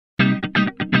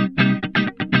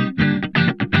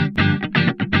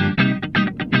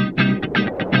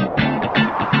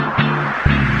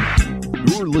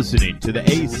listening to the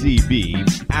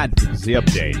ACB Advocacy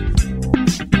Update.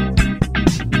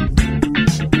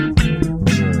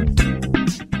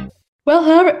 Well,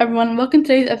 hello everyone. Welcome to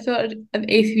today's episode of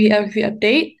ACB Advocacy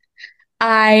Update.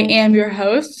 I am your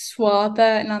host,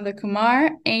 Swatha Nanda Kumar,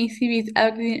 ACB's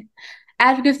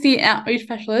Advocacy and Outreach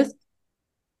Specialist.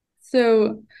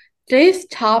 So today's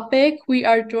topic, we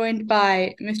are joined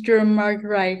by Mr. Mark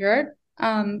Reichert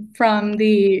from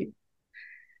the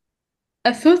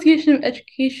Association of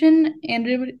Education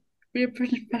and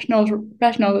Professionals,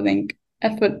 I think.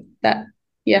 That's what that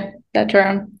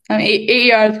term.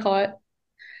 AERs call it.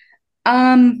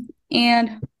 And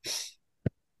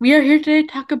we are here today to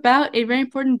talk about a very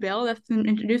important bill that's been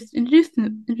introduced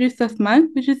this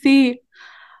month, which is the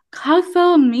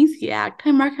Cogswell Macy Act. Hi,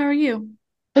 Mark. How are you?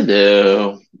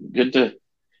 Hello. Good to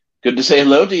say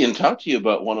hello to you and talk to you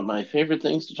about one of my favorite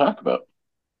things to talk about.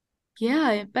 Yeah,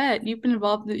 I bet you've been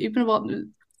involved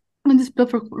in this bill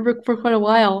for quite a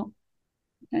while.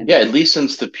 Yeah, at least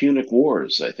since the Punic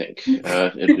Wars, I think.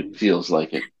 It feels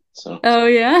like it. So. Oh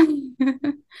yeah.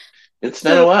 It's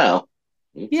been a while.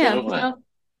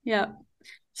 Yeah.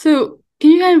 So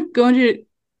can you kind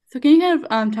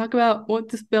of talk about what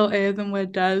this bill is and what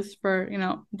it does for,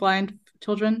 blind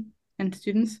children and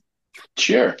students?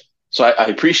 Sure. So I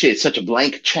appreciate such a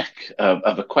blank check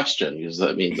of a question, because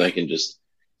that means I can just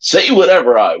say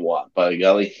whatever I want, by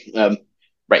golly.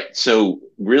 Right. So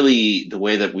really the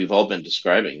way that we've all been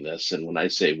describing this, and when I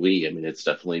say we, I mean, it's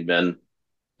definitely been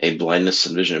a blindness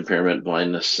and vision impairment,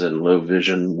 blindness and low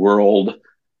vision world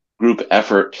group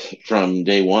effort from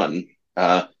day one.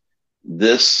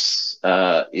 This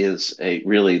is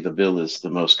the bill is the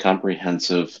most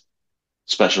comprehensive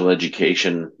special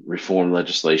education reform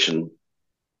legislation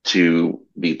to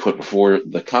be put before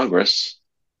the Congress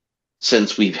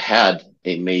since we've had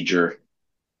a major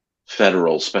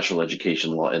federal special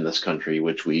education law in this country,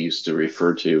 which we used to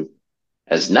refer to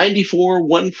as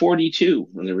 94-142.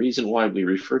 And the reason why we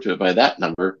refer to it by that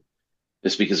number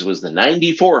is because it was the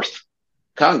 94th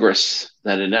Congress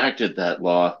that enacted that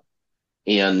law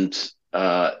in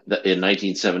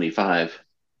 1975.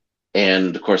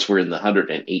 And of course, we're in the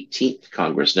 118th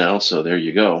Congress now. So there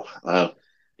you go.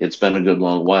 It's been a good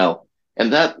long while.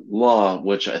 And that law,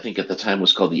 which I think at the time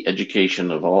was called the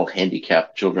Education of All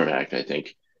Handicapped Children Act, I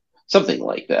think, something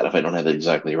like that, if I don't have it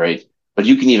exactly right. But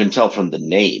you can even tell from the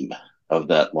name of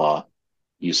that law,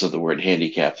 use of the word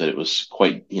handicap, that it was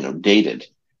quite, dated.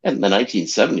 And in the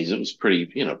 1970s, it was pretty,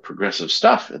 progressive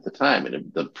stuff at the time.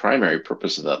 And the primary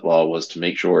purpose of that law was to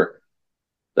make sure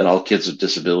that all kids with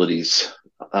disabilities'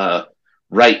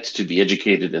 right to be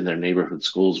educated in their neighborhood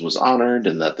schools was honored,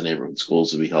 and that the neighborhood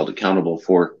schools would be held accountable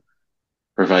for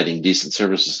providing decent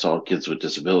services to all kids with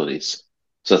disabilities.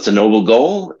 So it's a noble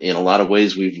goal. In a lot of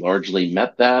ways, we've largely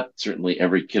met that. Certainly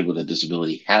every kid with a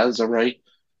disability has a right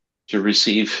to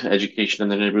receive education in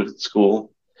their neighborhood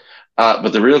school.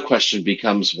 But the real question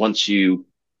becomes, once you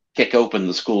kick open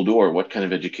the school door, what kind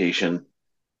of education,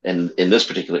 and in this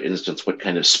particular instance, what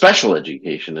kind of special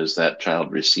education is that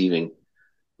child receiving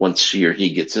once she or he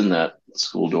gets in that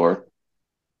school door?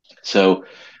 So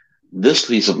this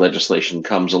piece of legislation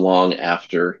comes along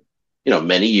after,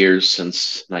 many years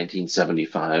since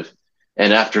 1975,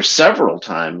 and after several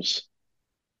times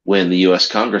when the U.S.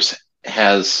 Congress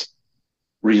has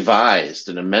revised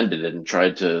and amended it and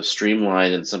tried to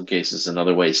streamline, in some cases, in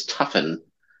other ways, toughen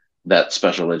that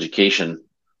special education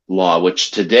law,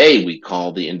 which today we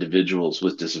call the Individuals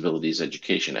with Disabilities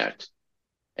Education Act,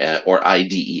 or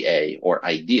IDEA, or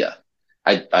IDEA.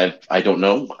 I don't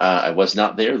know. I was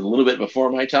not there. A little bit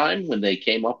before my time when they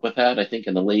came up with that, I think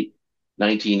in the late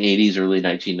 1980s, early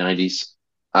 1990s.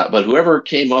 But whoever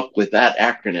came up with that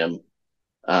acronym,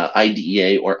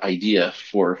 IDEA or IDEA,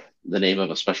 for the name of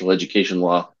a special education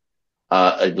law,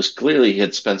 it was clearly he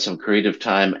had spent some creative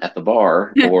time at the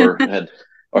bar, or had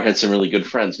some really good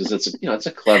friends, because it's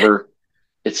a clever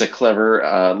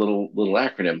little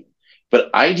acronym. But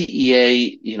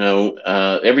IDEA,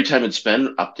 every time it's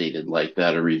been updated like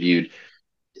that or reviewed,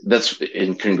 that's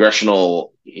in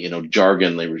congressional,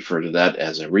 jargon, they refer to that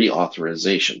as a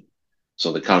reauthorization.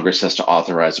 So the Congress has to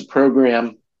authorize a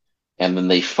program, and then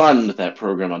they fund that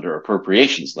program under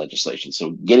appropriations legislation. So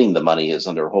getting the money is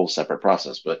under a whole separate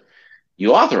process. But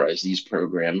you authorize these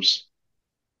programs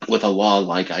with a law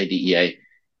like IDEA,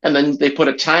 and then they put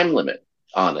a time limit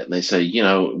on it. And they say,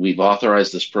 we've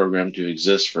authorized this program to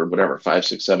exist for whatever, 5,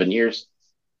 6, 7 years.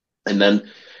 And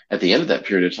then at the end of that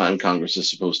period of time, Congress is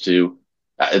supposed to,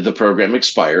 the program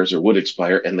expires or would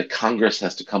expire, and the Congress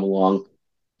has to come along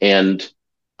and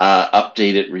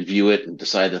update it, review it, and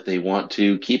decide that they want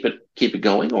to keep it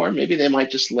going, or maybe they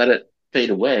might just let it fade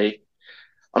away.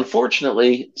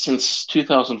 Unfortunately, since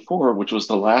 2004, which was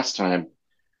the last time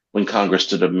when Congress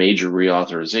did a major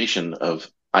reauthorization of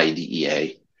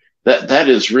IDEA, that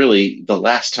is really the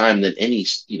last time that any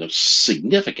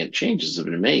significant changes have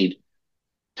been made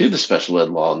to the special ed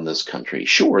law in this country.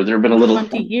 Sure, there have been a little,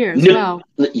 20 years. Wow.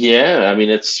 yeah, I mean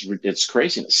it's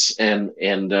craziness, and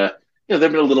there have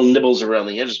been a little nibbles around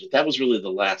the edges, but that was really the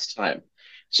last time.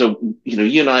 So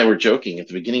you and I were joking at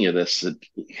the beginning of this that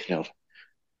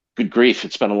good grief,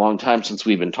 it's been a long time since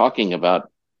we've been talking about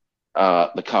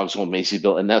the Cogswell Macy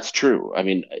bill, and that's true. I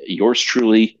mean, yours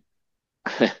truly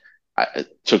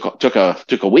took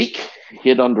a week,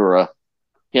 hid under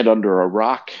a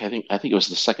rock. I think it was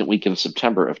the second week in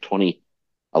September of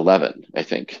 2011, I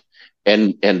think,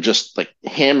 and just like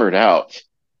hammered out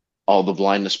all the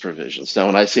blindness provisions. Now,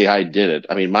 when I say I did it,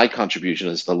 I mean my contribution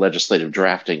is the legislative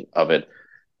drafting of it,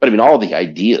 but I mean all the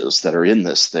ideas that are in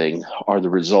this thing are the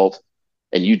result.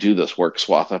 And you do this work,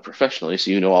 Swatha, professionally,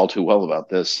 so you know all too well about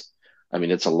this. I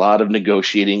mean, it's a lot of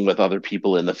negotiating with other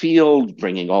people in the field,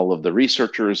 bringing all of the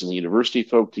researchers and the university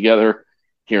folk together,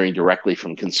 hearing directly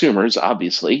from consumers,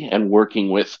 obviously, and working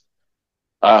with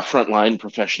frontline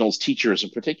professionals, teachers in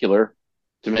particular,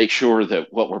 to make sure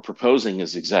that what we're proposing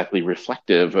is exactly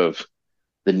reflective of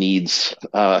the needs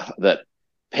that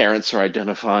parents are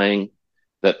identifying,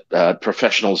 that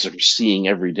professionals are seeing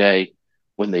every day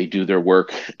when they do their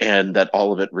work, and that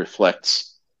all of it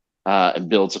reflects and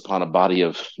builds upon a body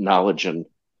of knowledge and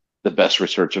the best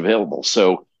research available.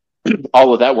 So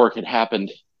all of that work had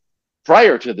happened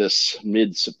prior to this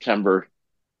mid-September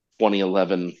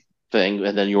 2011 thing,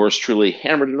 and then yours truly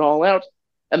hammered it all out.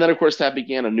 And then, of course, that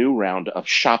began a new round of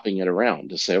shopping it around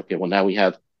to say, okay, well, now we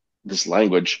have this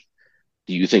language.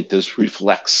 Do you think this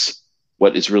reflects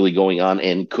what is really going on?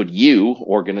 And could you,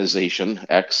 organization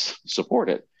X, support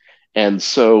it? And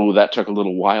so that took a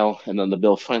little while. And then the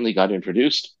bill finally got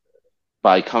introduced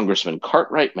by Congressman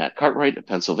Matt Cartwright of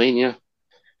Pennsylvania,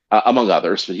 among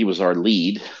others, but he was our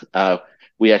lead.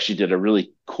 We actually did a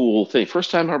really cool thing.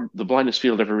 First time the blindness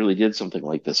field ever really did something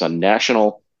like this, a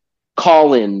national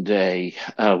call-in day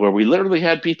where we literally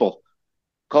had people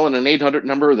calling an 800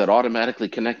 number that automatically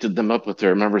connected them up with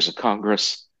their members of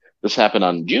Congress. This happened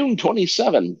on June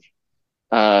 27,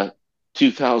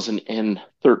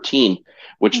 2013,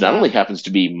 which not only happens to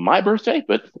be my birthday,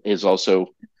 but is also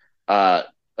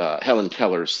Helen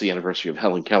Keller's, the anniversary of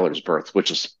Helen Keller's birth,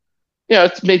 which is,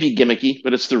 it's maybe gimmicky,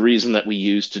 but it's the reason that we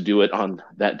used to do it on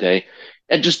that day.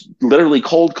 And just literally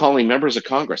cold calling members of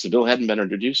Congress. The bill hadn't been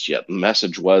introduced yet. The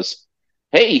message was,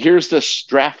 hey, here's this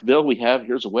draft bill we have.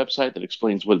 Here's a website that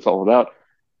explains what it's all about.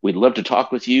 We'd love to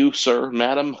talk with you, sir,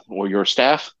 madam, or your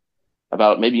staff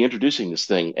about maybe introducing this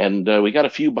thing. And we got a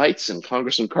few bites, and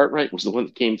Congressman Cartwright was the one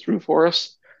that came through for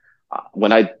us.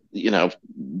 When I,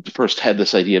 first had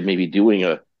this idea of maybe doing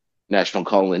a national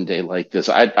call-in day like this,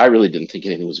 I really didn't think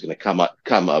anything was going to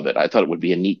come of it. I thought it would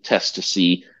be a neat test to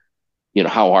see,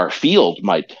 how our field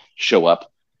might show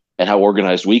up and how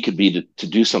organized we could be to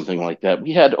do something like that.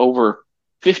 We had over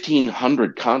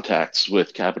 1,500 contacts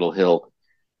with Capitol Hill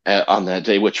on that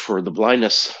day, which for the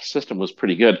blindness system was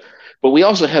pretty good. But we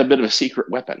also had a bit of a secret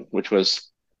weapon, which was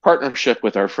partnership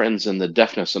with our friends in the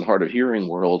deafness and hard of hearing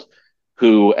world,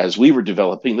 who, as we were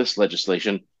developing this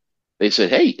legislation, they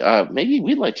said, hey, maybe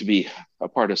we'd like to be a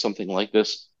part of something like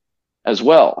this as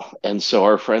well. And so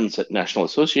our friends at National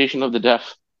Association of the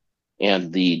Deaf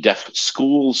and the Deaf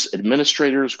Schools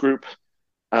Administrators Group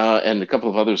and a couple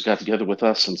of others got together with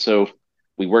us. And so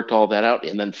we worked all that out.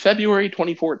 And then February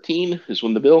 2014 is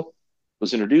when the bill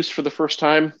was introduced for the first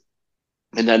time.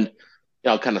 And then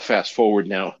I'll kind of fast forward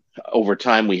now. Over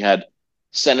time, we had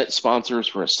Senate sponsors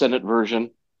for a Senate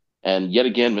version. And yet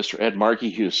again, Mr. Ed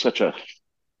Markey, who's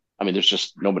there's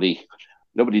just nobody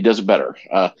does it better.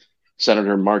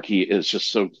 Senator Markey is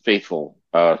just so faithful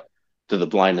to the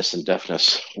blindness and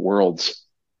deafness worlds.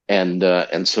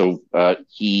 And so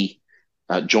he,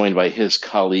 joined by his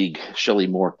colleague, Shelley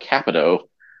Moore Capito,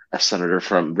 a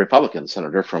Republican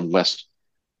senator from West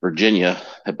Virginia,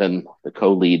 have been the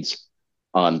co-leads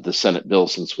on the Senate bill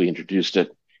since we introduced it.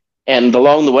 And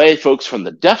along the way, folks from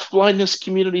the deaf blindness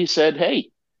community said, hey,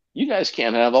 you guys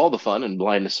can't have all the fun in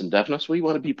blindness and deafness. We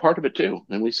want to be part of it too.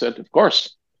 And we said, of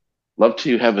course, love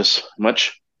to have as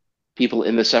much people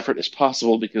in this effort as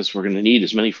possible because we're going to need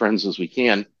as many friends as we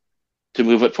can to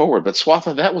move it forward. But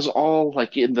Swatha, that was all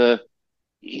like in the,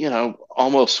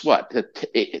 almost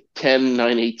 10,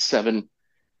 9, 8, 7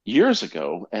 years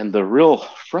ago. And the real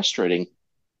frustrating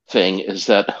thing is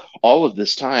that all of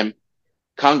this time,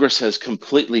 Congress has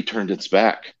completely turned its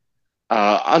back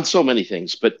on so many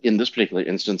things, but in this particular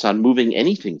instance, on moving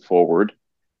anything forward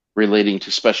relating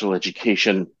to special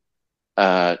education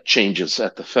changes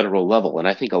at the federal level. And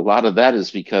I think a lot of that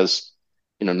is because,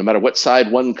 no matter what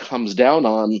side one comes down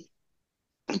on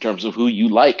in terms of who you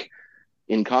like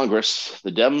in Congress,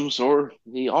 the Dems or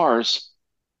the R's,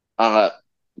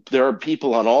 there are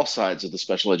people on all sides of the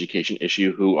special education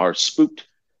issue who are spooked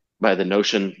by the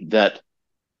notion that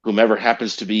whomever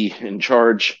happens to be in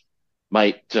charge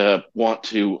might want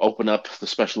to open up the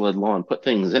special ed law and put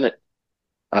things in it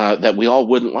that we all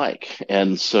wouldn't like.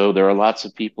 And so there are lots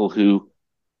of people who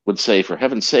would say, for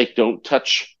heaven's sake, don't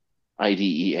touch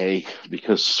IDEA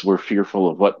because we're fearful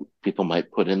of what people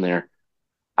might put in there.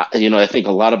 I think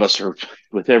a lot of us are,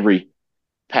 with every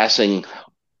passing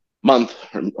month,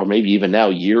 or maybe even now,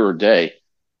 year or day,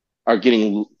 are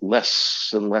getting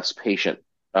less and less patient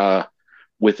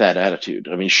with that attitude.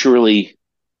 I mean, surely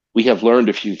we have learned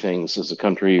a few things as a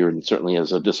country, or certainly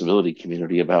as a disability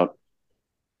community, about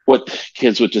what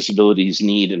kids with disabilities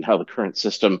need and how the current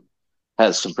system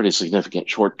has some pretty significant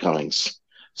shortcomings.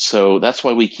 So that's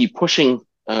why we keep pushing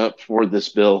for this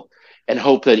bill, and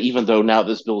hope that even though now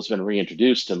this bill has been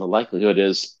reintroduced, and the likelihood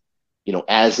is,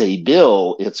 as a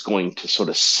bill, it's going to sort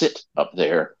of sit up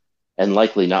there and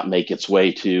likely not make its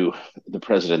way to the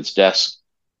president's desk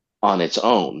on its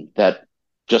own, that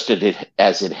just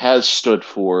as it has stood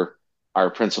for our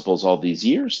principles all these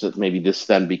years, that maybe this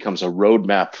then becomes a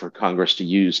roadmap for Congress to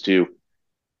use to,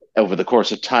 over the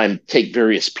course of time, take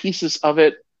various pieces of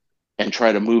it and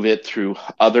try to move it through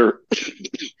other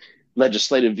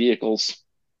legislative vehicles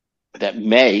that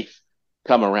may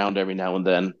come around every now and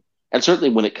then. And certainly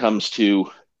when it comes to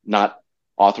not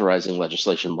authorizing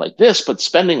legislation like this, but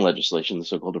spending legislation, the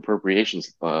so-called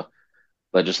appropriations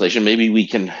legislation, maybe we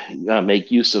can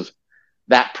make use of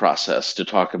that process to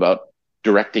talk about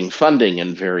directing funding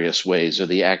in various ways, or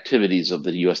the activities of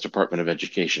the U.S. Department of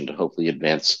Education to hopefully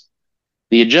advance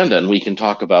the agenda. And we can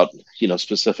talk about,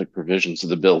 specific provisions of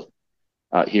the bill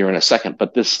here in a second.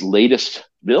 But this latest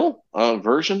bill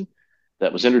version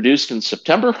that was introduced in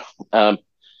September,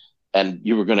 and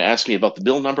you were going to ask me about the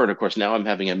bill number, and of course now I'm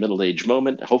having a middle-aged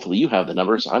moment. Hopefully you have the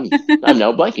numbers. I'm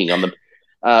now blanking on them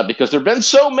because there've been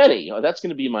so many. That's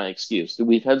going to be my excuse.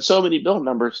 We've had so many bill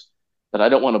numbers that I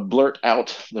don't want to blurt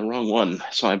out the wrong one,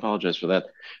 so I apologize for that.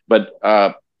 But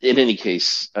in any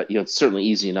case, it's certainly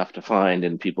easy enough to find,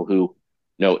 and people who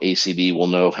know ACB will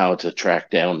know how to track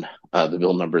down the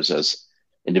bill numbers as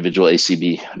individual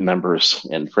ACB members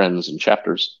and friends and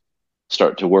chapters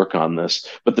start to work on this.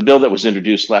 But the bill that was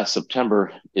introduced last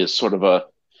September is sort of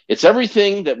it's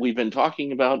everything that we've been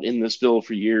talking about in this bill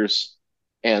for years,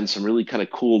 and some really kind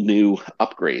of cool new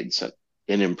upgrades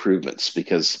and improvements,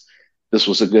 because this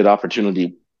was a good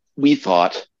opportunity, we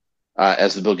thought,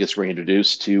 as the bill gets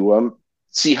reintroduced, to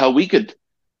see how we could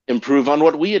improve on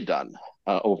what we had done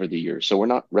over the years. So we're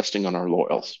not resting on our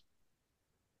laurels.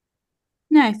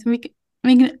 Nice. We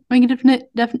can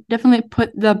definitely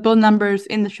put the bill numbers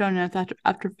in the show notes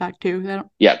after fact too.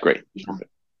 Yeah, great. Yeah.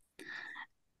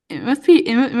 It must be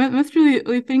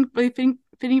really fitting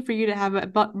for you to have a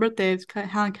birthday as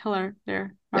Helen Keller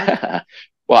there.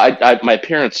 Well, my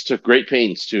parents took great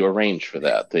pains to arrange for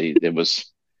that. It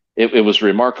was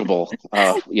remarkable,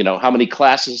 how many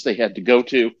classes they had to go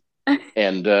to,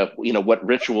 and what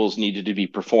rituals needed to be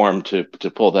performed to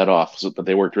pull that off. But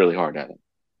they worked really hard at it.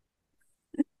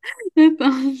 That's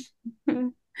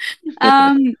awesome.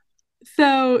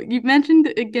 So you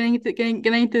mentioned getting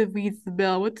into the weeds of the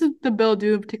bill. What does the bill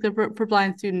do in particular for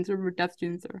blind students, or for deaf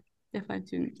students, or deaf-blind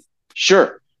students?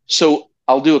 Sure. So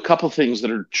I'll do a couple things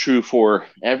that are true for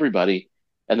everybody,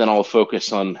 and then I'll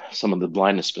focus on some of the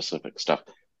blindness specific stuff.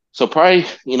 So probably,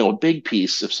 a big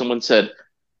piece, if someone said,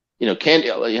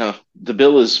 the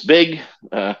bill is big,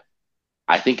 I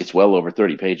think it's well over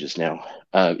 30 pages now,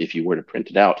 if you were to print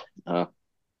it out.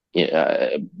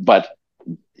 But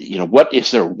what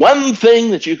is there one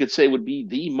thing that you could say would be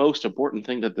the most important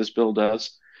thing that this bill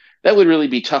does? That would really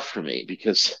be tough for me,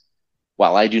 because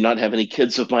while I do not have any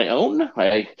kids of my own,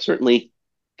 I certainly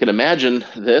can imagine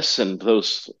this, and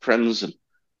those friends and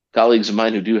colleagues of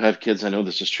mine who do have kids, I know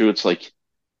this is true. It's like,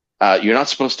 you're not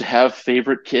supposed to have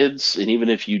favorite kids. And even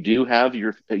if you do have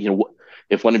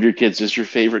if one of your kids is your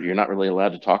favorite, you're not really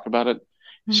allowed to talk about it.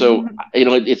 Mm-hmm. So,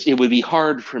 it would be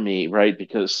hard for me, right?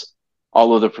 Because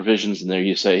all of the provisions in there,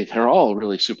 you say they're all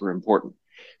really super important.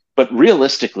 But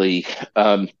realistically,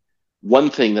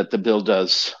 one thing that the bill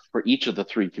does for each of the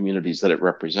three communities that it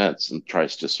represents and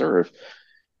tries to serve,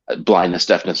 blindness,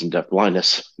 deafness, and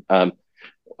deafblindness, and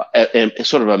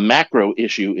sort of a macro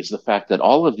issue, is the fact that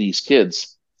all of these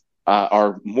kids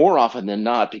are more often than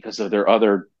not, because of their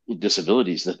other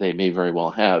disabilities that they may very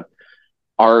well have,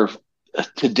 are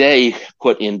today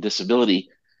put in disability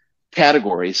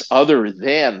categories other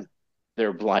than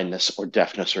their blindness or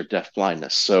deafness or deaf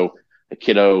blindness. So a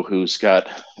kiddo who's got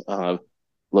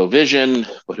low vision,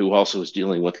 but who also is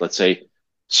dealing with, let's say,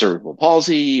 cerebral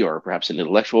palsy or perhaps an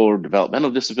intellectual or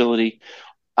developmental disability,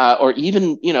 or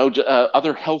even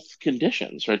other health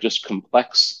conditions, right? Just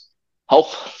complex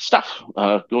health stuff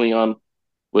going on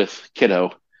with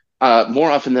kiddo.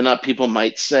 More often than not, people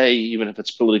might say, even if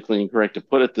it's politically incorrect to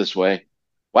put it this way,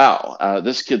 wow,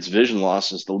 this kid's vision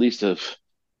loss is the least of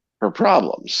her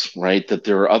problems, right? That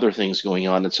there are other things going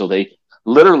on. And so they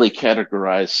literally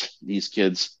categorize these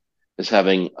kids as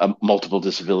having multiple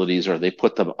disabilities, or they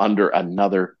put them under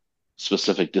another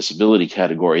specific disability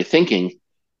category, thinking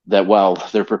that while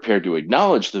they're prepared to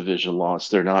acknowledge the vision loss,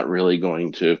 they're not really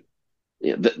going to,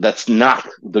 that's not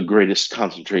the greatest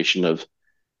concentration of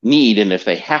need. And if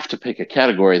they have to pick a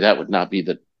category, that would not be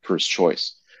the first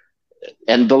choice.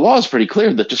 And the law is pretty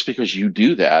clear that just because you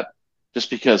do that, just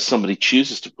because somebody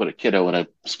chooses to put a kiddo in a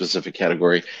specific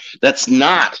category, that's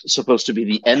not supposed to be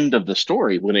the end of the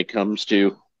story when it comes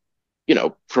to,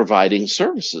 providing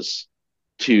services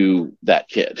to that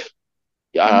kid.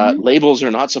 Labels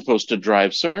are not supposed to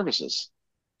drive services.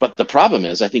 But the problem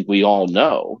is, I think we all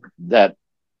know that,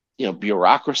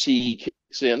 bureaucracy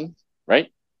kicks in,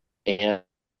 right? And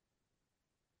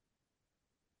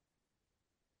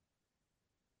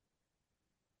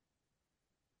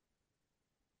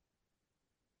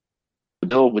the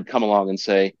bill would come along and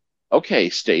say, okay,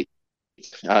 state,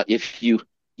 if you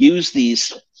use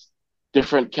these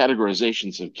different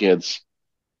categorizations of kids,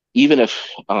 even if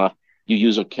you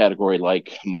use a category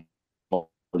like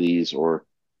these or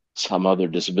some other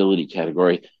disability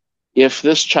category, if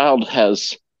this child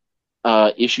has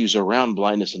issues around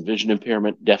blindness and vision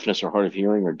impairment, deafness or hard of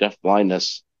hearing or deaf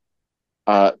blindness,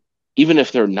 even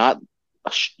if they're not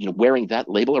wearing that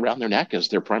label around their neck as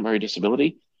their primary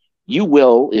disability, you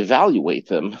will evaluate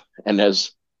them, and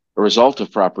as a result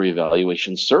of proper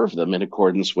evaluation, serve them in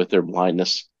accordance with their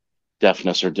blindness,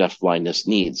 deafness, or deaf blindness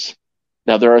needs.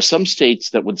 Now, there are some states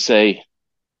that would say,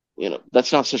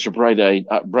 that's not such a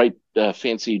bright,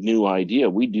 fancy new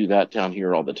idea. We do that down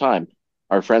here all the time.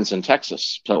 Our friends in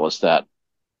Texas tell us that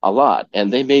a lot,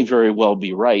 and they may very well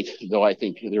be right, though I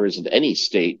think there isn't any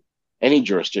state, any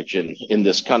jurisdiction in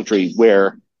this country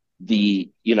where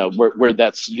where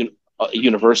that's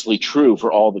universally true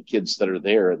for all the kids that are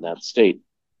there in that state.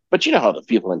 But you know how the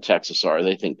people in Texas are.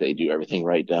 They think they do everything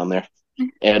right down there.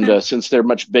 And since they're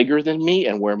much bigger than me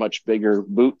and wear much bigger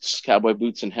boots, cowboy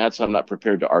boots and hats, I'm not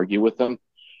prepared to argue with them.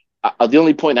 The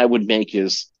only point I would make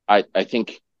is I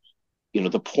think,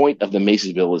 the point of the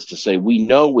Macy bill is to say we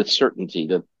know with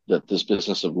certainty that this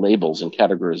business of labels and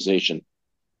categorization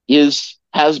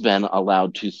has been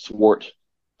allowed to thwart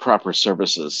proper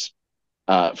services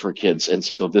for kids. And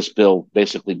so this bill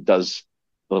basically does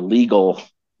the legal,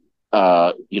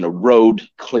 road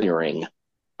clearing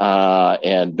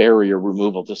and barrier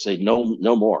removal to say no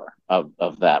more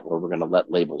of that, where we're going to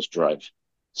let labels drive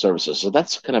services. So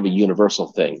that's kind of a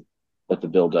universal thing that the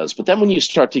bill does. But then when you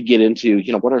start to get into,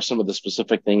 what are some of the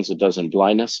specific things it does in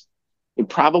blindness, and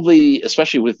probably,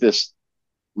 especially with this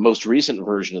most recent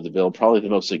version of the bill, probably the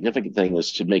most significant thing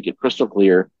is to make it crystal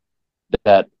clear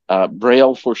that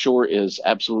Braille for sure is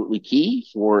absolutely key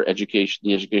for the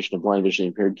education of blind, vision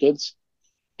impaired kids.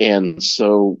 And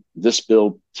so this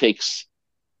bill takes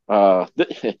to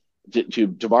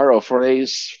borrow a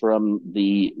phrase from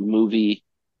the movie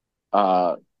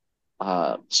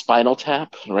Spinal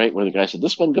Tap, right, where the guy said,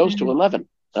 "This one goes to 11."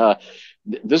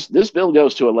 This bill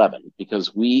goes to 11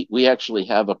 because we actually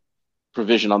have a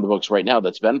provision on the books right now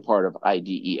that's been part of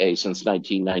IDEA since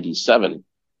 1997,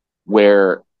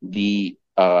 where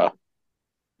where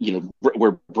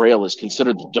Braille is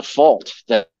considered the default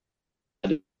that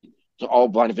to all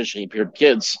blind and visually impaired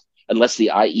kids, unless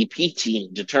the IEP team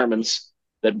determines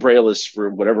that Braille is, for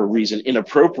whatever reason,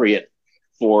 inappropriate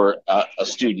for a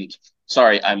student.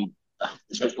 Sorry,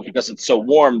 because it's so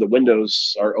warm, the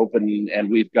windows are open, and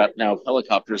we've got now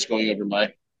helicopters going over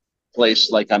my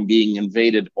place like I'm being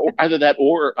invaded. Or either that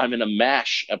or I'm in a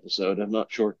MASH episode. I'm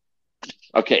not sure.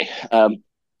 Okay,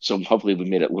 so hopefully we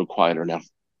made it a little quieter now.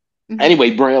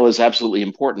 Anyway, Braille is absolutely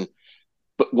important.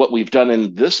 But what we've done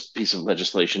in this piece of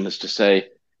legislation is to say,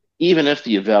 even if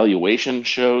the evaluation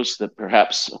shows that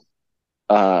perhaps,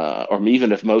 or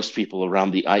even if most people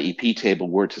around the IEP table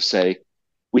were to say,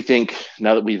 we think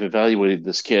now that we've evaluated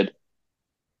this kid,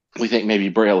 we think maybe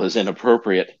Braille is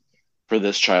inappropriate for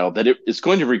this child, that it's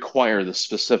going to require the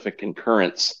specific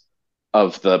concurrence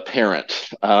of the parent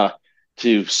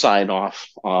to sign off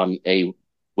on a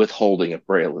withholding of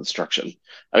Braille instruction.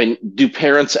 I mean, do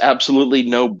parents absolutely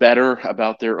know better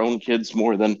about their own kids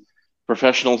more than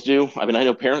professionals do? I mean, I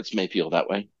know parents may feel that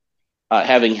way,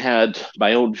 Having had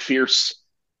my own fierce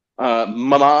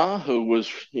mama who was,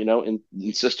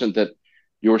 insistent that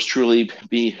yours truly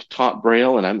be taught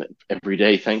Braille, and I'm every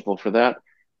day thankful for that.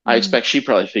 I Mm. expect she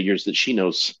probably figures that she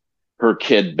knows her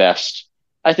kid best.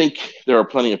 I think there are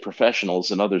plenty of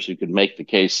professionals and others who could make the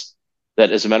case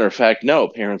that, as a matter of fact, no,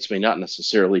 parents may not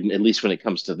necessarily, at least when it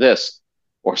comes to this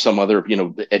or some other,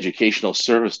 educational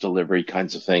service delivery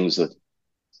kinds of things that,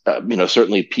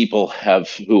 certainly people have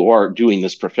who are doing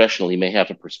this professionally may have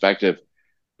a perspective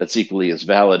that's equally as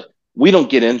valid. We don't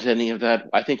get into any of that.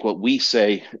 I think what we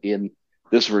say in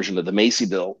this version of the Macy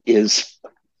bill is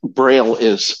Braille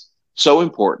is so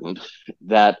important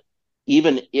that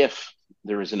even if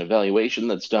there is an evaluation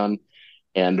that's done,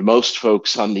 and most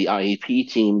folks on the IEP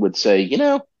team would say,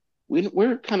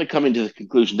 we're kind of coming to the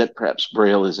conclusion that perhaps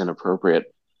Braille is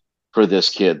inappropriate for this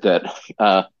kid,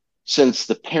 that since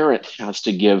the parent has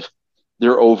to give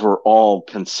their overall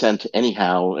consent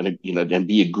anyhow, and and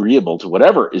be agreeable to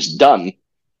whatever is done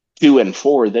to and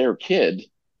for their kid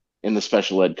in the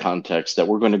special ed context, that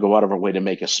we're going to go out of our way to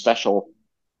make a special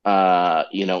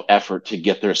effort to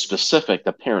get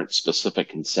the parent specific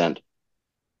consent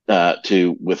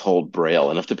to withhold Braille.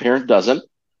 And if the parent doesn't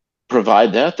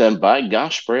provide that, then by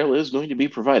gosh, Braille is going to be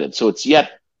provided. So it's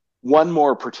yet one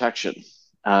more protection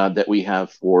that we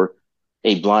have for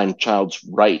a blind child's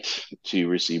right to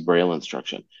receive Braille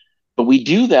instruction. But we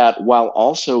do that while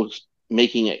also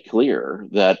making it clear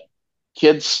that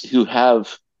kids who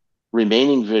have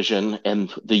remaining vision,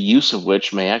 and the use of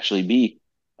which may actually be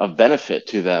of benefit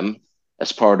to them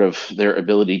as part of their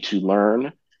ability to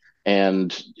learn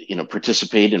and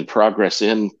participate in progress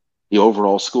in the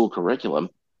overall school curriculum,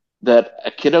 that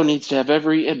a kiddo needs to have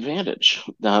every advantage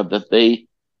that they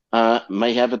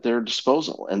may have at their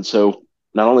disposal. And so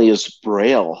not only is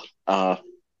Braille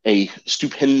a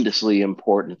stupendously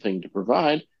important thing to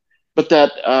provide, but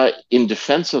that in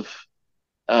defense of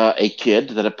a kid,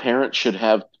 that a parent should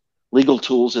have legal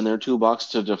tools in their toolbox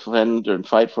to defend and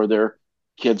fight for their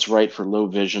kid's right for low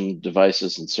vision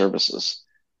devices and services.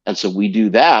 And so we do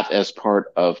that as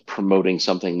part of promoting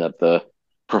something that the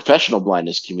professional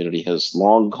blindness community has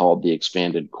long called the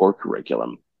expanded core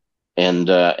curriculum.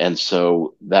 And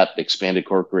so that expanded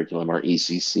core curriculum, or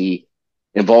ECC,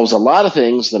 involves a lot of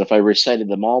things that if I recited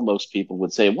them all, most people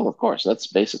would say, well, of course, that's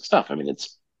basic stuff. I mean,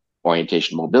 it's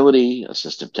orientation mobility,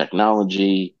 assistive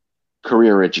technology,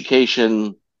 career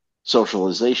education,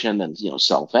 socialization, and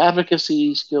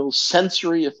self-advocacy skills,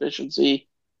 sensory efficiency.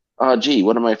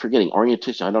 What am I forgetting?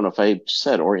 Orientation. I don't know if I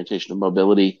said orientation and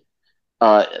mobility.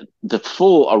 The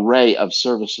full array of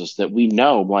services that we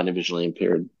know blind and visually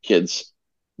impaired kids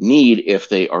need if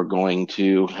they are going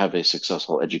to have a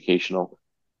successful educational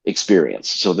experience.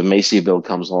 So the Macy bill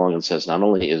comes along and says not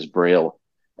only is Braille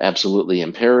absolutely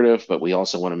imperative, but we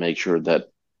also want to make sure that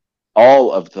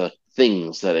all of the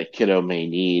things that a kiddo may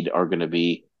need are going to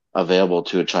be available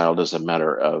to a child as a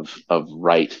matter of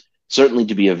right, certainly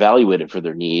to be evaluated for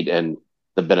their need and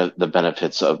the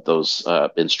benefits of those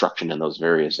instruction in those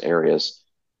various areas,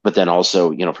 but then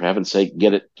also, for heaven's sake,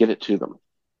 get it to them.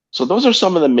 So those are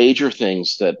some of the major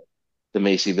things that the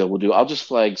Macy bill will do. I'll just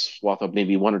flag swath up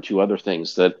maybe one or two other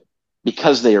things that,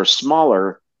 because they are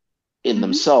smaller in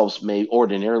themselves, may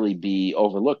ordinarily be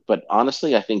overlooked. But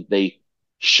honestly, I think they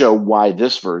show why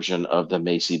this version of the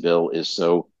Macy bill is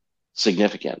so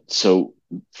significant. So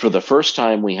for the first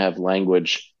time, we have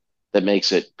language that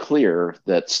makes it clear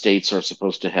that states are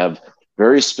supposed to have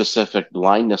very specific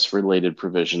blindness related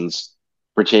provisions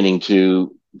pertaining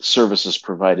to services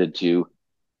provided to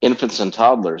infants and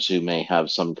toddlers who may have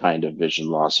some kind of vision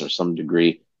loss or some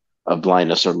degree of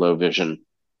blindness or low vision,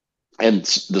 and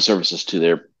the services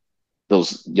to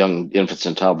those young infants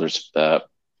and toddlers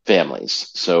families.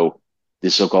 So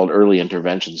the so-called early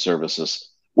intervention services,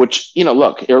 which,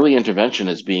 look, early intervention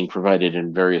is being provided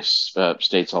in various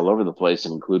states all over the place,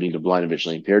 including to blind and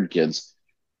visually impaired kids.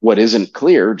 What isn't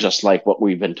clear, just like what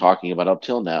we've been talking about up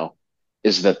till now,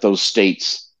 is that those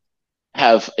states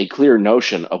have a clear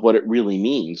notion of what it really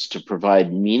means to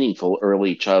provide meaningful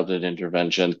early childhood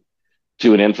intervention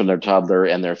to an infant or toddler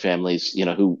and their families,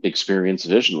 who experience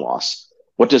vision loss.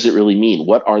 What does it really mean?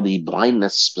 What are the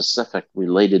blindness specific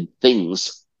related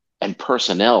things and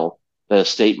personnel that a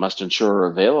state must ensure are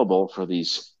available for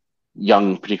these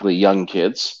particularly young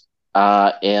kids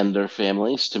and their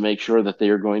families, to make sure that they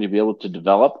are going to be able to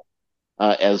develop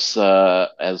as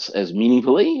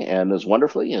meaningfully and as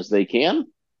wonderfully as they can,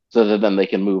 so that then they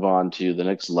can move on to the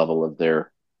next level of their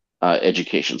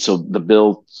education. So the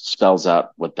bill spells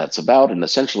out what that's about, and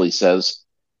essentially says,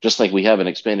 just like we have an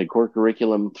expanded core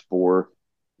curriculum for,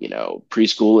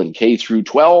 preschool and K through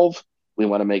 12, we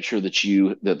want to make sure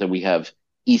that we have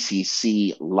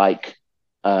ECC-like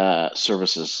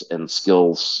services and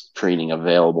skills training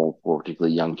available for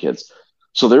particularly young kids.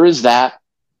 So there is that.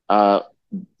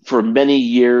 For many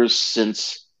years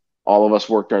since all of us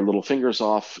worked our little fingers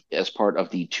off as part of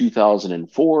the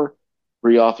 2004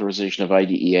 reauthorization of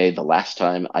IDEA, the last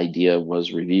time IDEA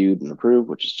was reviewed and approved,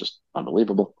 which is just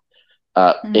unbelievable.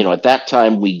 At that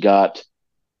time, we got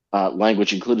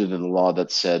language included in the law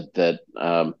that said that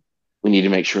we need to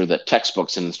make sure that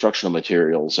textbooks and instructional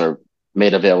materials are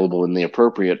made available in the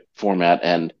appropriate format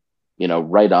and,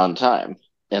 right on time.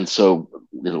 And so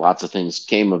lots of things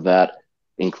came of that,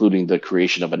 including the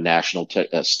creation of a national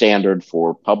standard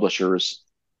for publishers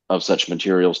of such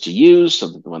materials to use, so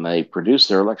that when they produce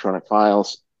their electronic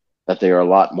files, that they are a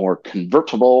lot more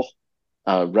convertible,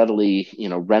 readily,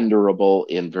 renderable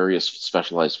in various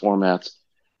specialized formats.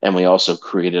 And we also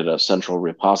created a central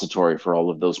repository for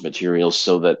all of those materials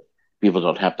so that people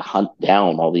don't have to hunt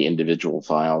down all the individual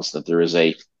files, that there is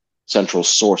a central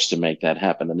source to make that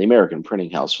happen. And the American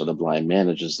Printing House for the Blind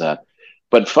manages that.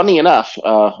 But funny enough,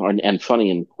 and funny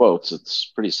in quotes, it's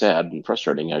pretty sad and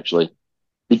frustrating actually,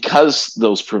 because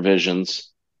those provisions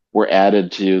were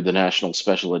added to the National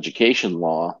Special Education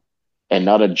Law and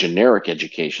not a generic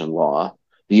education law,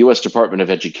 the U.S. Department of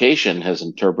Education has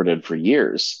interpreted for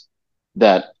years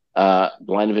that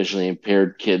blind and visually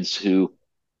impaired kids who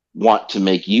want to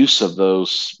make use of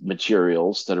those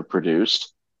materials that are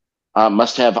produced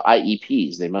must have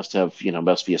IEPs. They must have,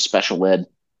 must be a special ed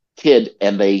kid,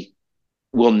 and they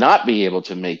will not be able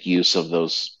to make use of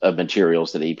those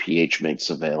materials that APH makes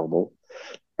available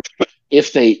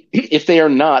if they are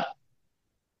not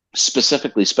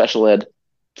specifically special ed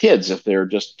kids, if they're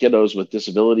just kiddos with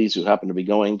disabilities who happen to be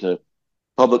going to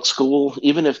public school,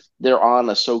 even if they're on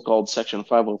a so-called Section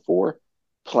 504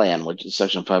 plan, which is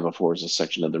Section 504 is a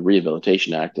section of the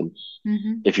Rehabilitation Act. And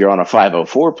if you're on a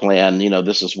 504 plan,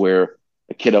 this is where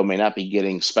a kiddo may not be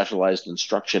getting specialized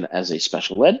instruction as a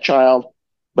special ed child,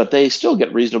 but they still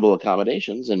get reasonable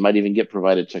accommodations and might even get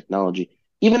provided technology,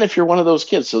 even if you're one of those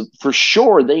kids. So for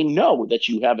sure, they know that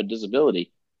you have a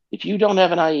disability. If you don't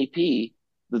have an IEP,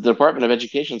 the Department of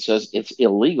Education says it's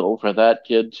illegal for that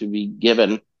kid to be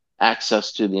given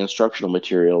access to the instructional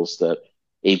materials that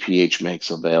APH makes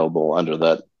available under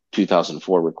the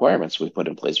 2004 requirements we put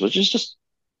in place, which is just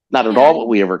not at all what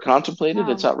we ever contemplated.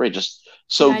 No. It's outrageous.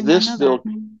 So this bill,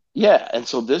 and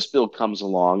so this bill comes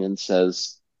along and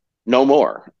says no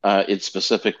more. It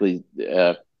specifically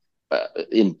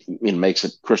makes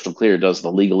it crystal clear, does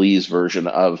the legalese version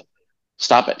of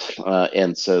stop it,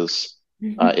 and says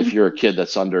if you're a kid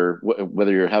that's under,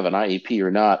 whether you have an IEP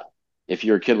or not, if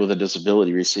you're a kid with a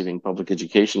disability receiving public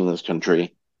education in this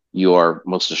country, you are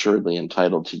most assuredly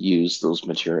entitled to use those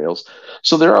materials.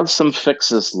 So there are some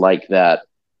fixes like that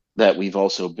we've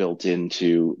also built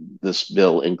into this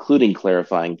bill, including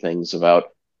clarifying things about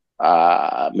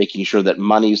making sure that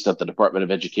monies that the Department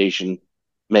of Education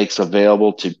makes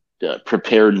available to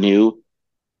prepare new,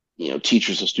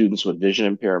 teachers of students with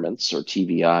vision impairments or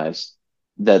TVIs,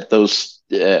 that those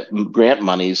grant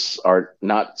monies are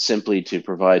not simply to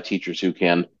provide teachers who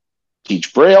can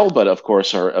teach Braille, but of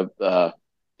course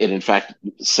it in fact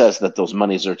says that those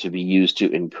monies are to be used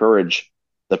to encourage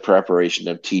the preparation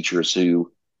of teachers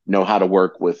who know how to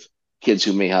work with kids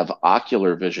who may have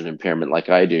ocular vision impairment, like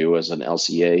I do as an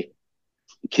LCA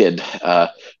kid,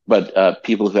 but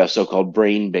people who have so-called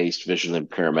brain-based vision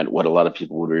impairment, what a lot of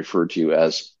people would refer to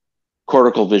as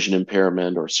cortical vision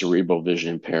impairment or cerebral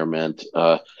vision impairment.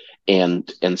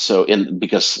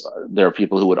 Because there are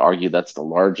people who would argue that's the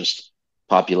largest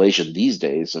population these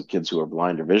days of kids who are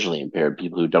blind or visually impaired,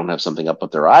 people who don't have something up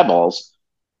with their eyeballs,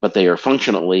 but they are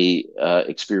functionally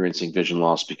experiencing vision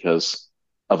loss because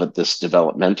of this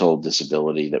developmental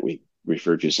disability that we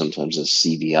refer to sometimes as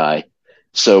CVI.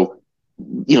 So,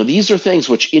 these are things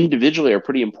which individually are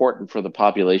pretty important for the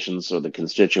populations or the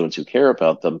constituents who care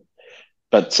about them.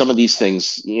 But some of these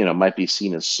things, might be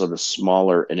seen as sort of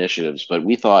smaller initiatives. But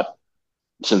we thought,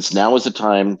 since now is the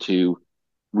time to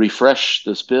refresh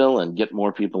this bill and get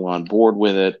more people on board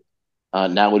with it,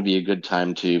 now would be a good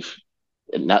time to,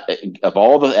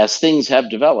 as things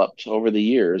have developed over the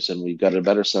years, and we've got a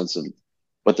better sense of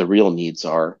what the real needs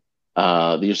are.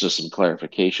 These are some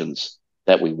clarifications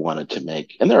that we wanted to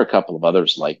make. And there are a couple of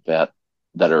others like that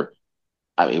are,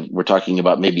 we're talking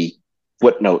about maybe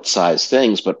footnote size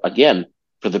things, but again,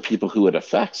 for the people who it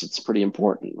affects, it's pretty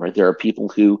important, right? There are people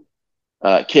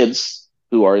kids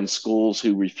who are in schools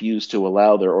who refuse to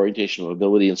allow their orientation and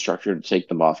mobility instructor to take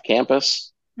them off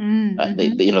campus.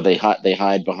 Mm-hmm. They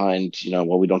hide behind,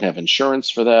 well, we don't have insurance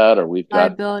for that, or we've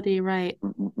got Liability, right.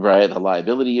 right the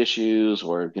liability issues,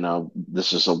 or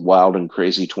this is a wild and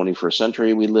crazy 21st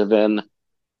century we live in,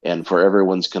 and for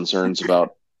everyone's concerns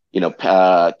about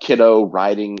kiddo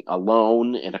riding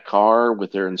alone in a car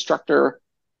with their instructor,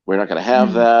 we're not going to have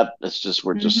Mm-hmm. that. It's just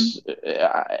we're Mm-hmm. just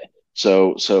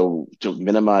so to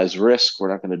minimize risk,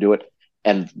 we're not going to do it.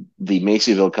 And the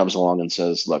Macy bill comes along and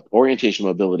says, look, orientation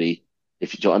mobility,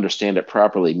 if you understand it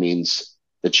properly, means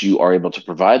that you are able to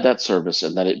provide that service,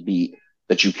 and that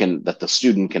the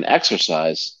student can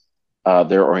exercise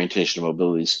their orientation and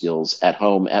mobility skills at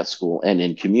home, at school, and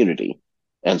in community.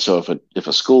 And so if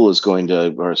a school is going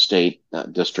to, or a state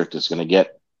district is going to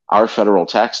get our federal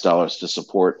tax dollars to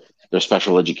support their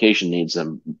special education needs,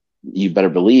 then you better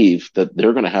believe that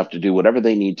they're going to have to do whatever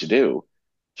they need to do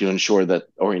to ensure that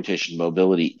orientation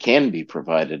mobility can be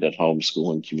provided at home,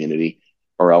 school, and community,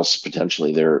 or else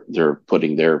potentially they're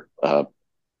putting their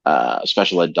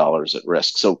special ed dollars at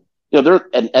risk. So there,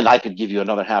 and I could give you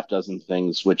another half dozen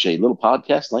things which a little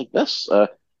podcast like this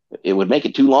it would make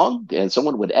it too long and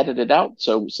someone would edit it out.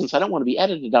 So since I don't want to be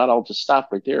edited out, I'll just stop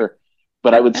right there.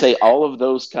 But I would say all of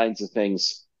those kinds of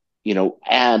things,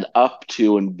 add up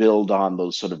to and build on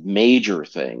those sort of major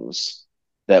things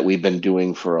that we've been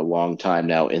doing for a long time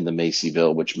now in the Macy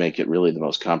bill, which make it really the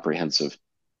most comprehensive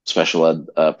special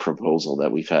ed proposal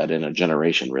that we've had in a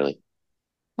generation, really.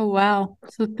 Oh wow.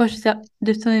 So push up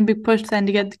there's something big push then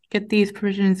to get these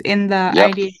provisions in the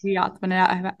Yep. IDA yacht when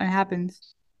it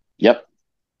happens. Yep.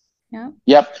 Yeah.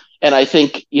 Yep. And I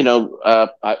think,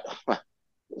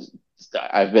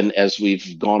 I've been, as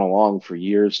we've gone along for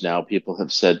years now, people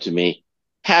have said to me,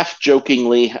 half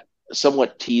jokingly,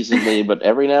 somewhat teasingly, but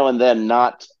every now and then,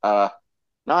 not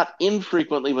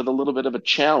infrequently, with a little bit of a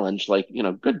challenge, like,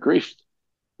 good grief,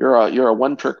 you're a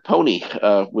one trick pony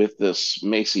with this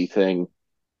Macy thing.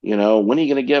 When are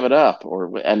you going to give it up?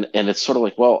 And it's sort of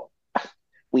like, well,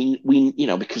 we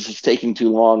because it's taking too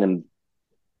long. And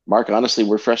Mark, honestly,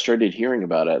 we're frustrated hearing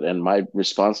about it. And my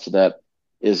response to that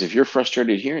is, if you're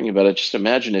frustrated hearing about it, just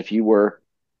imagine if you were,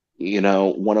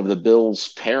 one of the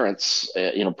Bill's parents,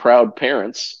 proud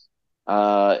parents,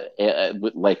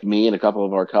 like me and a couple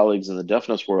of our colleagues in the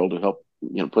deafness world who helped,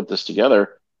 put this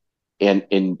together, and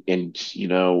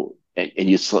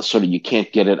you sort of, you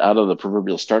can't get it out of the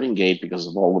proverbial starting gate because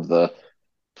of all of the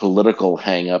political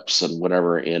hangups and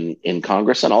whatever in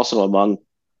Congress, and also among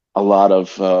a lot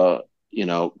of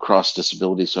cross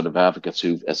disability sort of advocates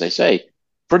who, as I say,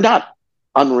 for not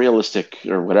unrealistic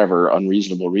or whatever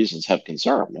unreasonable reasons, have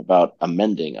concern about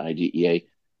amending IDEA.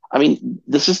 I mean,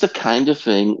 this is the kind of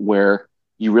thing where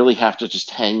you really have to just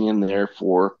hang in there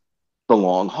for the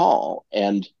long haul.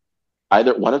 And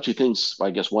either one of two things,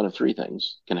 I guess one of three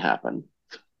things can happen.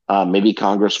 Maybe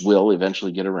Congress will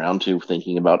eventually get around to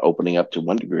thinking about opening up to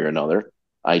one degree or another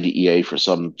IDEA for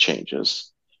some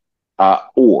changes.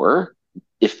 Or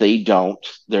if they don't,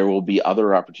 there will be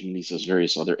other opportunities as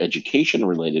various other education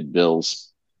related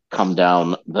bills come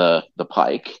down the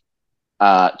pike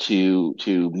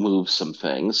to move some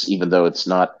things, even though it's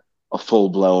not a full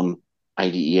blown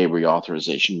IDEA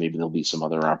reauthorization. Maybe there'll be some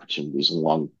other opportunities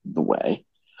along the way.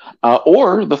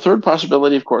 Or the third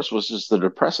possibility, of course, was just the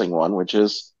depressing one, which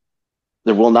is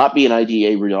there will not be an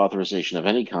IDEA reauthorization of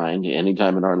any kind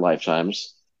anytime in our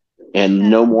lifetimes, and Yeah.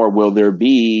 no more will there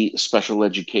be special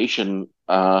education,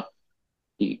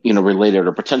 related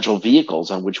or potential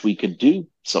vehicles on which we could do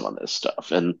some of this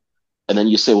stuff. And then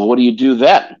you say, well, what do you do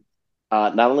then?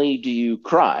 Not only do you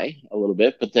cry a little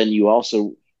bit, but then you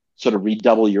also sort of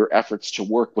redouble your efforts to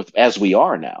work with, as we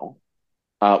are now,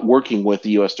 working with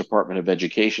the U.S. Department of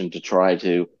Education to try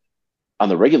to, on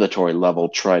the regulatory level,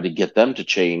 try to get them to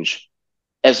change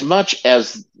as much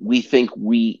as we think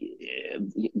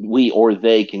we or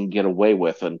they can get away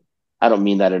with. And I don't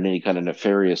mean that in any kind of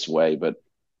nefarious way, but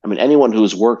I mean anyone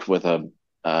who's worked with a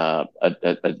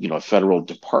federal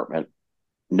department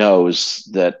knows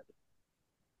that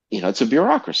it's a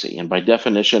bureaucracy, and by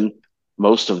definition,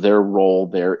 most of their role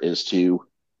there is to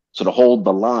sort of hold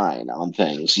the line on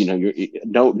things.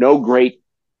 No great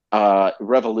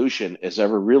revolution is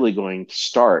ever really going to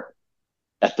start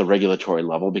at the regulatory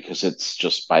level, because it's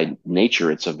just by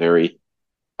nature it's a very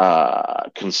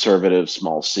conservative,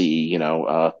 small c,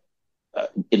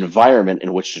 environment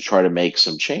in which to try to make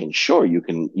some change. Sure, you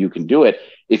can do it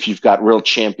if you've got real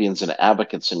champions and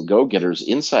advocates and go-getters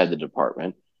inside the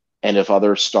department, and if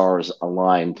other stars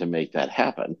align to make that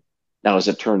happen. Now, as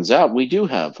it turns out, we do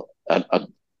have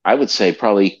I would say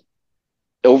probably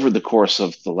over the course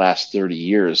of the last 30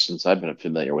 years since I've been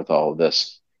familiar with all of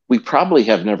this, we probably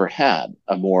have never had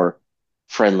a more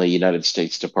friendly United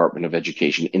States Department of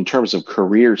Education in terms of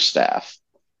career staff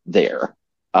there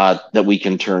that we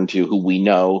can turn to, who we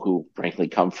know, who frankly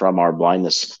come from our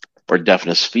blindness or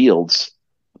deafness fields.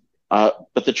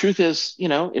 But the truth is,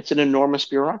 it's an enormous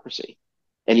bureaucracy.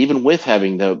 And even with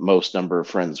having the most number of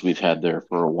friends we've had there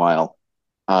for a while,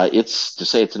 it's to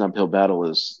say it's an uphill battle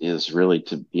is really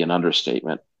to be an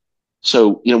understatement.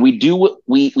 So,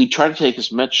 we try to take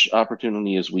as much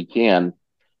opportunity as we can,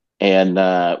 and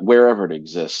wherever it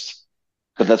exists.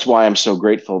 But that's why I'm so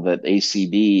grateful that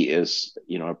ACB is,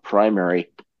 a primary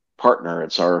partner.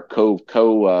 It's our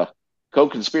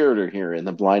co-conspirator here in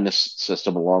the blindness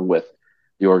system, along with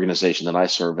the organization that I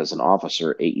serve as an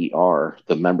officer, AER,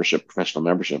 the Professional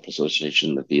Membership Association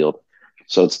in the field.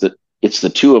 So it's the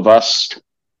two of us,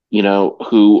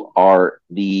 who are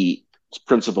the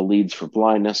principal leads for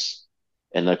blindness.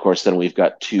 And of course, then we've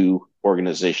got two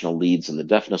organizational leads in the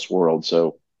deafness world.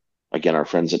 So again, our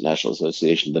friends at National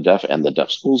Association of the Deaf and the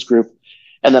Deaf Schools Group,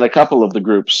 and then a couple of the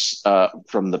groups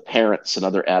from the parents and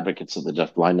other advocates of the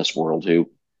deaf blindness world who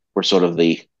were sort of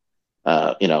the,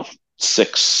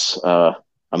 six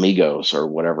amigos or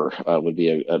whatever would be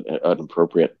an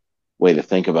appropriate way to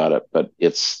think about it. But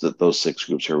it's that those six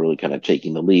groups are really kind of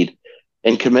taking the lead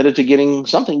and committed to getting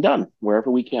something done wherever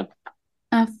we can.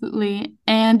 Absolutely.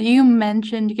 And you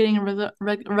mentioned getting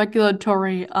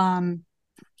regulatory and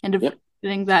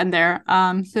getting that in there.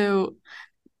 So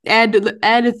Ed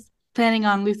is planning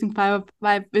on releasing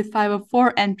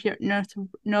 504 NPR notice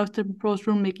to proposed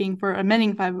rulemaking for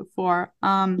amending 504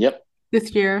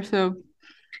 this year. So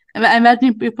I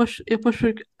imagine we push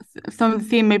some of the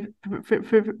same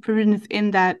provisions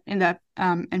in that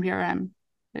NPRM.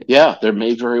 Yeah, there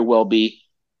may very well be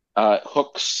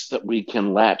hooks that we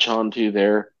can latch onto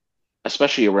there,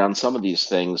 especially around some of these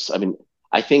things. I mean,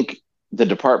 I think the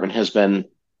department has been,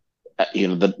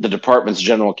 the department's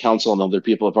general counsel and other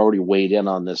people have already weighed in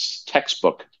on this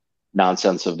textbook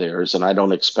nonsense of theirs, and I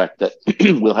don't expect that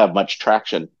we'll have much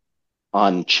traction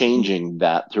on changing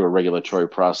that through a regulatory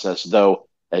process. Though,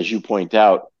 as you point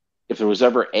out, if there was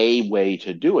ever a way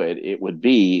to do it, it would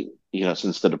be,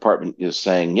 since the department is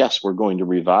saying, yes, we're going to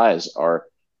revise our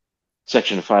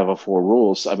Section 504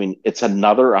 rules. I mean, it's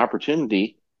another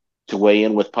opportunity to weigh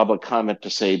in with public comment to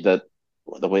say that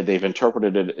the way they've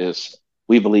interpreted it is,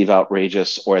 we believe,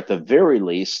 outrageous, or at the very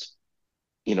least,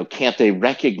 can't they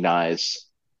recognize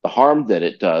the harm that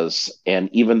it does? And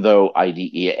even though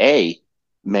IDEA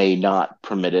may not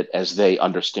permit it as they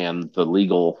understand the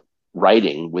legal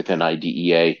writing within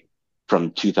IDEA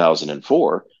from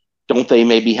 2004, don't they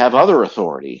maybe have other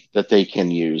authority that they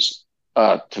can use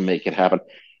to make it happen?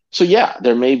 So yeah,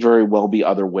 there may very well be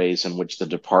other ways in which the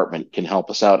department can help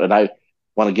us out. And I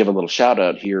want to give a little shout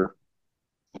out here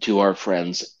to our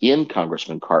friends in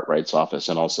Congressman Cartwright's office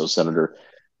and also Senator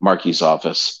Markey's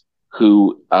office,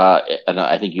 who, and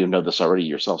I think you know this already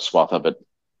yourself, Swatha, but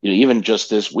even just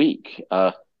this week,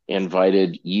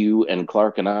 invited you and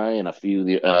Clark and I and a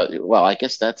few, well, I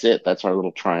guess that's it. That's our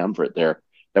little triumvirate there,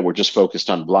 that we're just focused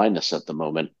on blindness at the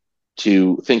moment,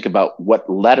 to think about what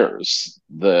letters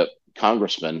the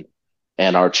congressman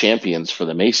and our champions for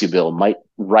the Macy bill might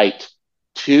write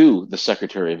to the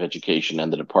Secretary of Education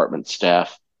and the department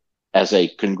staff as a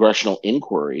congressional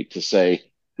inquiry to say,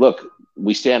 look,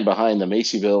 we stand behind the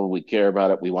Macy bill, we care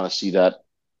about it, we want to see that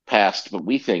passed, but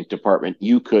we think, department,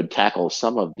 you could tackle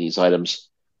some of these items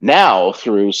now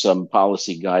through some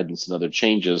policy guidance and other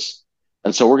changes.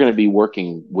 And so we're going to be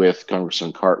working with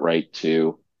Congressman Cartwright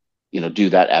to, do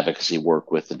that advocacy work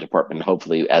with the department,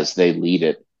 hopefully as they lead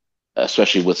it,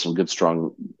 especially with some good,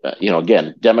 strong,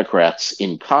 again, Democrats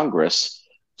in Congress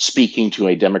speaking to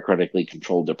a democratically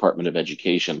controlled Department of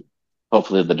Education.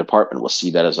 Hopefully the department will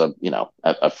see that as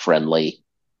a friendly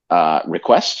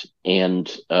request, and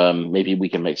maybe we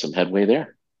can make some headway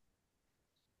there.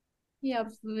 Yeah,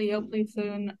 absolutely. Hopefully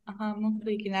soon.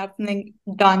 Hopefully you can have something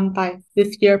done by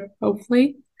this year,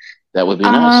 hopefully. That would be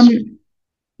nice.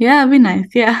 Yeah, it'd be nice,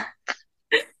 yeah.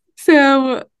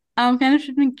 So kind of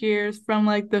shifting gears from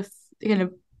like this kind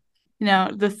of,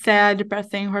 the sad,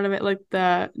 depressing part of it, like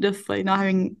the just like not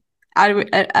having adequate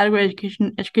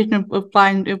education of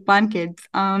blind kids.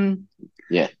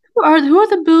 Yeah. Who are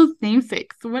the bill's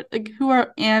namesakes? Who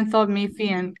are Anne, Sullivan, Macy,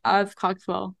 and Alice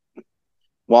Cogswell?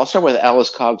 Well, I'll start with Alice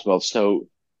Cogswell. So,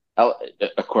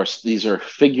 of course, these are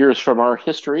figures from our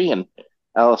history, and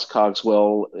Alice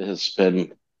Cogswell has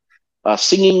been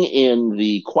singing in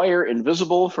the choir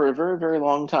Invisible for a very, very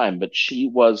long time, but she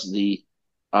was the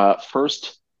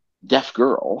first deaf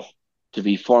girl to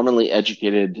be formally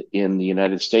educated in the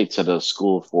United States at a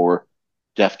school for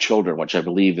deaf children, which I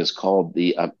believe is called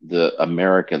the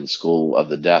American School of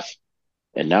the Deaf.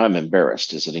 And now I'm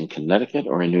embarrassed. Is it in Connecticut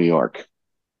or in New York?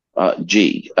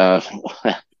 Gee,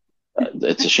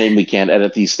 it's a shame we can't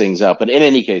edit these things out. But in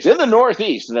any case, in the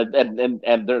Northeast, and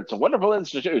it's a wonderful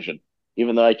institution,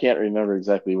 even though I can't remember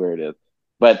exactly where it is.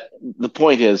 But the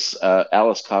point is,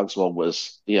 Alice Cogswell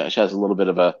was, yeah, she has a little bit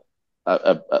of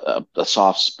a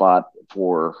soft spot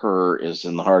for her, is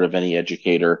in the heart of any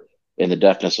educator in the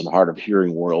deafness and hard of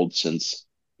hearing world, since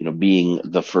being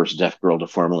the first deaf girl to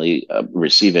formally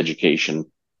receive education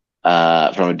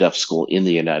from a deaf school in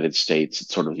the United States.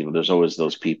 It's sort of, there's always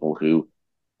those people who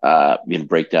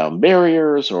break down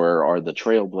barriers or are the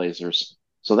trailblazers.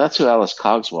 So that's who Alice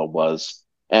Cogswell was.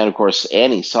 And of course,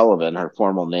 Annie Sullivan, her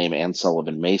formal name, Anne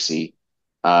Sullivan Macy,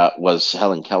 was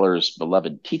Helen Keller's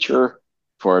beloved teacher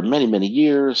for many, many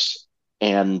years.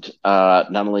 And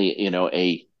not only,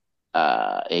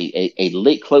 a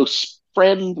late close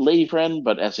friend, lady friend,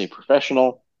 but as a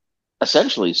professional,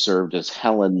 essentially served as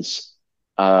Helen's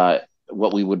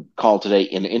what we would call today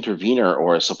an intervener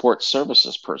or a support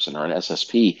services person or an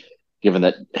SSP, given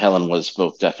that Helen was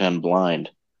both deaf and blind.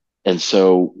 And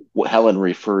so Helen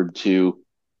referred to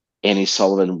Annie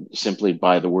Sullivan simply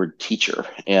by the word teacher.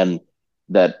 And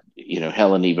that,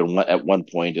 Helen even at one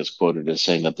point is quoted as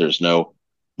saying that there's no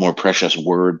more precious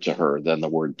word to her than the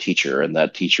word teacher. And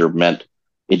that teacher meant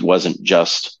it wasn't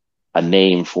just a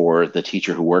name for the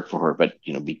teacher who worked for her, but,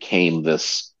 became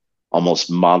this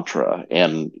almost mantra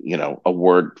and, a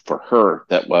word for her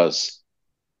that was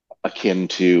akin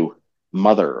to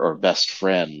mother or best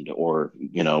friend, or,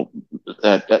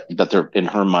 that there in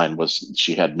her mind was,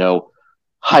 she had no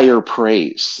higher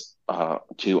praise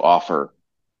to offer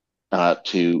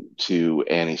to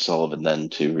Annie Sullivan than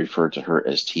to refer to her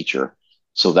as teacher.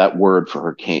 So that word for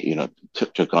her came,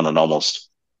 took on an almost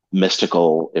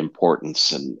mystical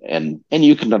importance, and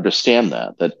you can understand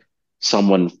that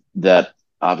someone that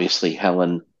obviously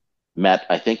Helen met,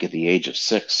 I think, at the age of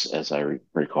 6, as I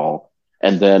recall,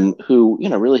 and then who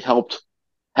really helped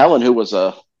Helen, who was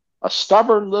a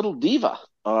stubborn little diva,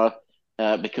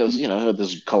 because had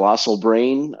this colossal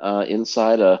brain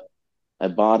inside a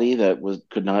body that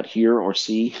could not hear or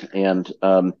see, and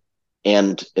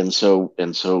so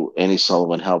Annie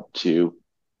Sullivan helped to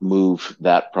move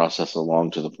that process along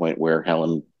to the point where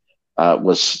Helen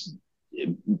was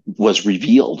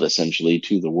revealed essentially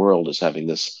to the world as having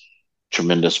this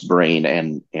tremendous brain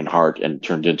and heart, and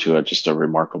turned into just a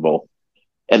remarkable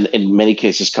and in many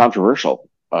cases controversial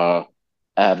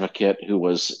advocate who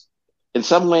was in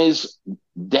some ways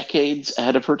decades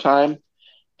ahead of her time,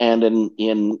 and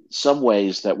in some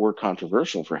ways that were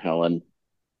controversial for Helen,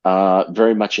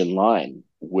 very much in line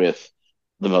with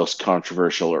the most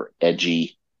controversial or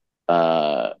edgy,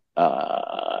 sort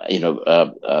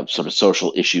of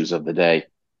social issues of the day.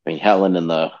 I mean, Helen in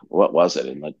the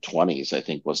 20s, I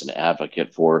think, was an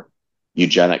advocate for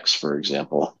eugenics, for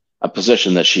example, a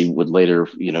position that she would later,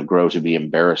 grow to be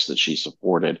embarrassed that she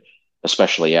supported,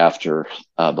 especially after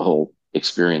the whole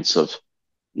experience of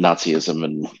Nazism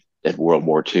and World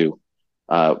War II,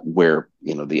 where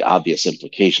the obvious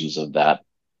implications of that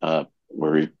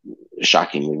were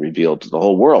shockingly revealed to the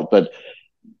whole world. But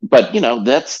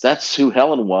that's who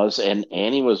Helen was, and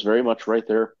Annie was very much right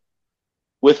there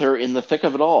with her in the thick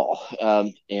of it all.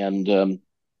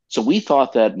 So we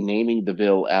thought that naming the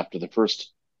bill after the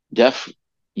first deaf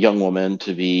young woman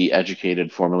to be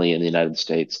educated formally in the United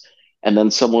States, and then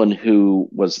someone who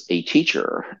was a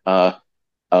teacher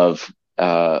of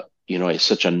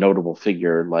such a notable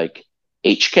figure like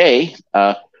HK,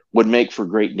 would make for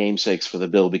great namesakes for the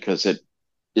bill, because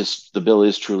the bill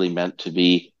is truly meant to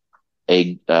be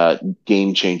a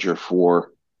game changer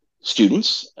for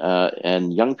students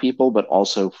and young people, but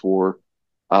also for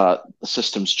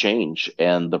systems change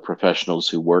and the professionals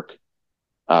who work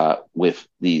with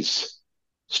these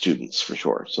students, for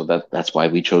sure. So that's why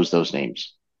we chose those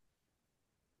names.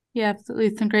 Yeah,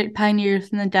 absolutely. Some great pioneers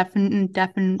in the deaf and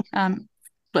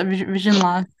vision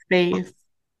loss space.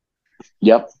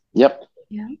 Yep.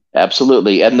 Yeah.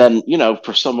 Absolutely. And then,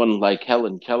 for someone like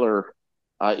Helen Keller,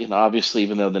 obviously,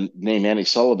 even though the name Annie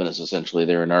Sullivan is essentially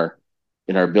there in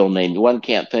our bill name, one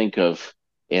can't think of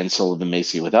Anne Sullivan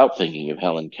Macy without thinking of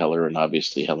Helen Keller, and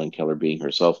obviously Helen Keller being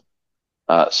herself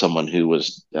someone who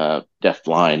was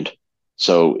deaf-blind.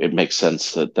 So it makes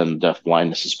sense that then deaf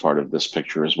blindness is part of this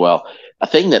picture as well. A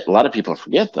thing that a lot of people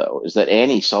forget, though, is that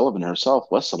Annie Sullivan herself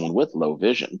was someone with low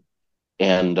vision.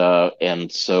 And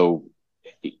so,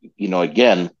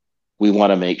 again, we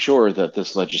want to make sure that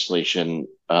this legislation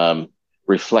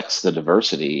reflects the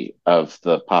diversity of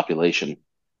the population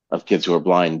of kids who are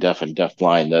blind, deaf, and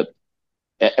deaf-blind,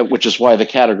 which is why the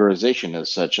categorization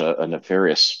is such a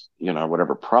nefarious,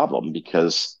 whatever problem,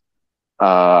 because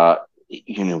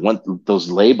those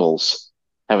labels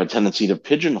have a tendency to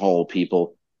pigeonhole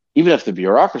people, even if the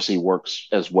bureaucracy works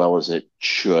as well as it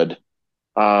should.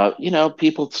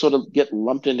 People sort of get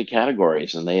lumped into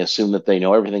categories and they assume that they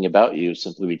know everything about you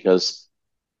simply because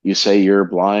you say you're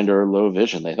blind or low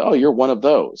vision. They thought, oh, you're one of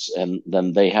those. And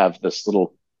then they have this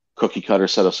little cookie cutter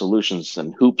set of solutions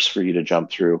and hoops for you to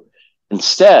jump through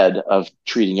instead of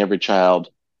treating every child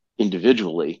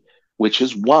individually, which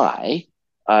is why,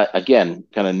 again,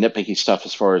 kind of nitpicky stuff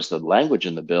as far as the language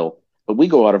in the bill, but we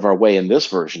go out of our way in this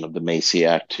version of the Macy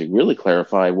Act to really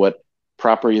clarify what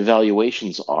proper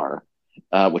evaluations are,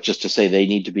 which is to say they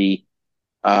need to be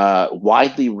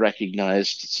widely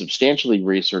recognized, substantially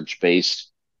research based,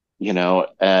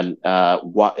 and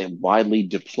widely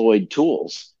deployed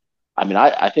tools. I mean,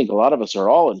 I think a lot of us are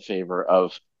all in favor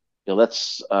of,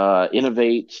 let's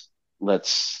innovate,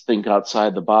 let's think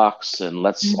outside the box, and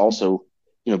let's also,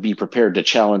 be prepared to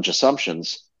challenge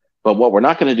assumptions. But what we're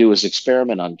not going to do is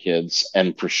experiment on kids,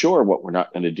 and for sure, what we're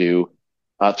not going to do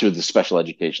through the special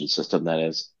education system, that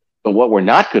is. But what we're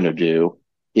not going to do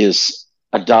is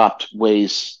adopt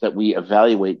ways that we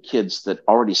evaluate kids that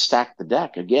already stack the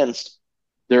deck against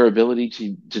their ability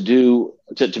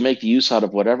to make use out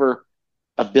of whatever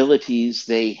abilities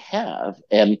they have.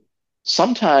 And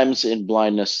sometimes in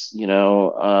blindness,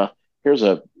 here's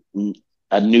a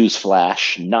news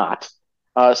flash, not.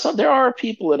 So there are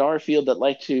people in our field that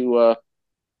like to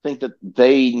think that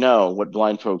they know what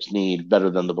blind folks need better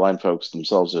than the blind folks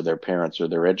themselves or their parents or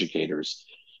their educators.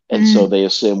 And so they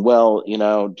assume, well,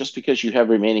 just because you have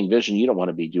remaining vision, you don't want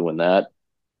to be doing that.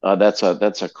 That's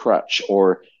a crutch.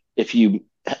 Or if you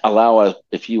allow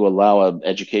an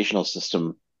educational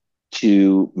system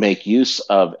to make use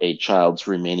of a child's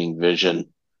remaining vision,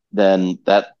 then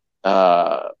that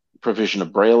provision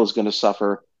of Braille is going to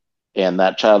suffer, and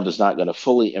that child is not going to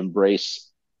fully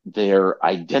embrace their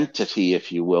identity,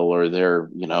 if you will, or their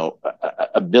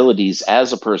abilities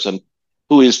as a person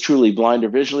who is truly blind or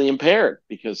visually impaired,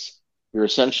 because you're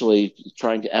essentially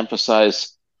trying to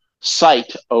emphasize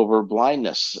sight over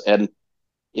blindness. And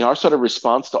our sort of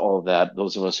response to all of that,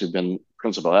 those of us who've been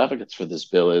principal advocates for this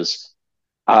bill, is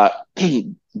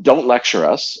don't lecture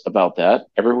us about that.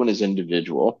 Everyone is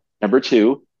individual. Number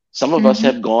two, some of us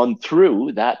have gone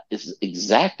through that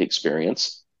exact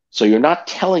experience. So you're not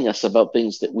telling us about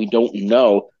things that we don't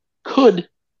know could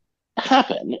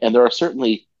happen. And there are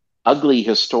certainly ugly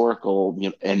historical,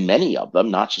 and many of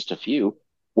them, not just a few,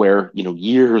 where,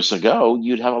 years ago,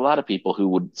 you'd have a lot of people who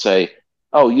would say,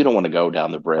 oh, you don't want to go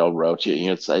down the Braille road.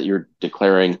 You're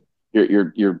declaring,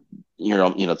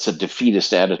 it's a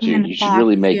defeatist attitude. You should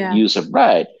really make use of,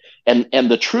 right. And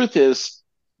the truth is,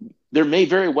 there may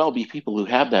very well be people who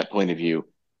have that point of view,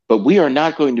 but we are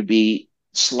not going to be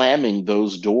slamming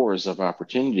those doors of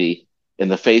opportunity in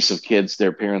the face of kids,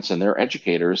 their parents, and their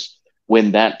educators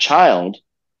when that child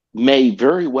may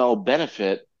very well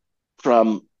benefit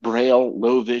from Braille,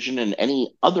 low vision, and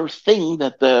any other thing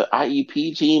that the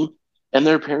IEP team and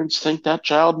their parents think that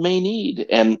child may need.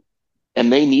 And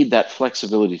they need that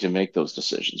flexibility to make those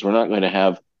decisions. We're not going to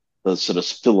have the sort of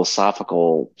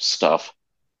philosophical stuff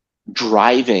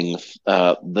driving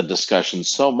the discussion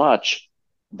so much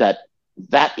that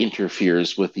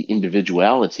interferes with the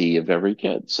individuality of every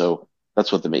kid. So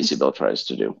that's what the Macy bill tries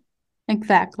to do.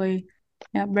 Exactly.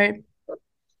 Yeah, right.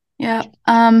 Yeah.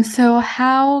 So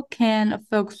how can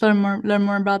folks learn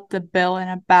more about the bill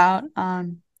and about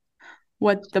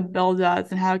what the bill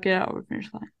does and how to get it over the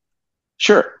finish line?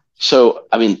 Sure. So,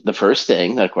 I mean, the first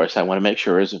thing that, of course, I want to make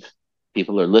sure is if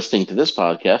people are listening to this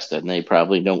podcast, and they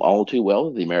probably know all too well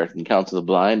that the American Council of the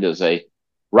Blind is a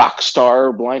rock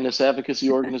star blindness advocacy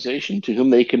organization to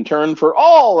whom they can turn for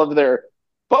all of their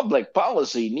public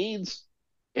policy needs.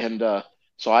 And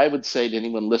so I would say to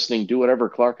anyone listening, do whatever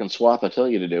Clark and Swatha tell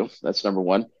you to do. That's number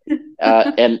one.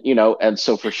 And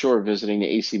so for sure, visiting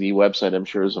the ACB website, I'm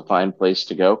sure, is a fine place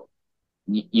to go.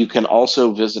 You can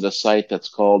also visit a site that's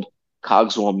called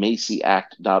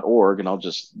CogswellMacyAct.org, and I'll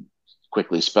just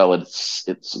quickly spell it.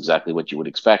 It's exactly what you would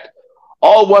expect.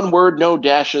 All one word, no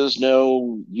dashes,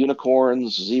 no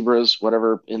unicorns, zebras,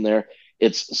 whatever in there.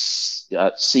 It's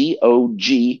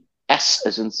COGS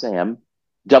as in Sam,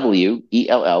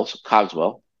 WELL, so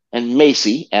Cogswell, and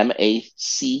Macy,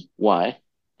 MACY,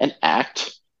 and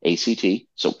ACT, ACT,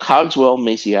 so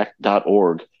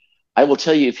CogswellMacyAct.org. I will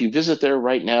tell you, if you visit there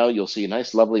right now, you'll see a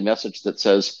nice, lovely message that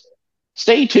says,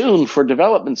 stay tuned for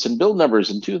developments and bill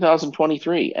numbers in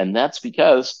 2023. And that's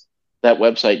because that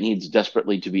website needs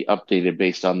desperately to be updated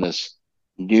based on this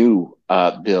new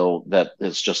bill that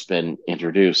has just been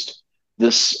introduced.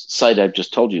 This site I've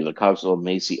just told you, the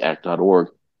CogswellMacyAct.org,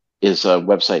 is a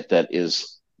website that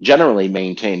is generally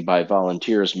maintained by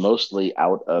volunteers, mostly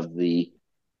out of the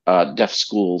deaf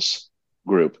schools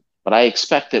group. But I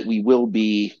expect that we will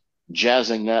be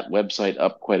jazzing that website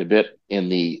up quite a bit in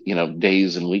the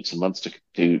days and weeks and months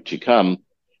to come.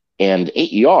 And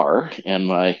AER and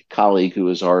my colleague, who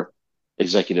is our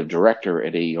executive director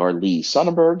at AER, Lee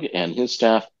Sonnenberg, and his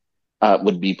staff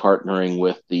would be partnering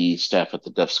with the staff at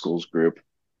the Deaf Schools Group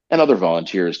and other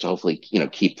volunteers to hopefully,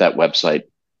 keep that website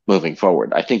moving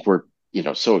forward. I think we're,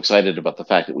 so excited about the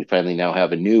fact that we finally now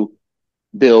have a new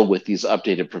bill with these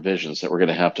updated provisions that we're going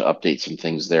to have to update some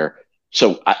things there.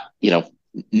 So,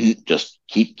 just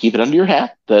keep it under your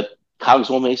hat that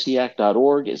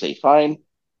cogswellmacyact.org is a fine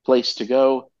place to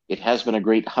go. It has been a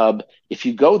great hub. If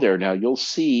you go there now, you'll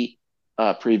see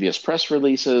previous press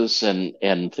releases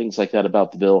and things like that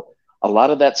about the bill. A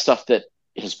lot of that stuff that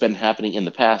has been happening in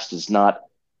the past is not,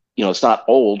 it's not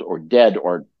old or dead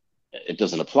or it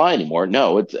doesn't apply anymore.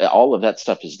 No, it's all of that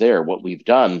stuff is there. What we've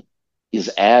done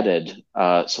is added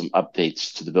some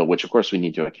updates to the bill, which of course we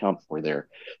need to account for there.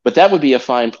 But that would be a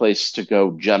fine place to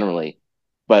go generally.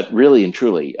 But really and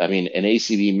truly, I mean, an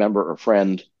ACB member or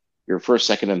friend, your first,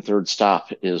 second, and third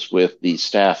stop is with the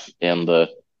staff and the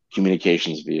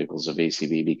communications vehicles of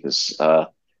ACB because as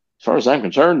far as I'm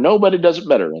concerned, nobody does it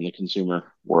better in the consumer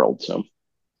world. So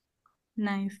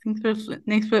Nice. Thanks for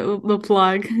the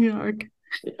plug, York.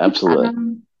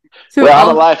 absolutely. So well,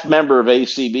 I'm a life member of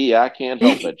ACB. I can't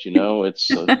help it. It's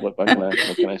what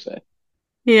can I say?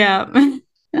 Yeah.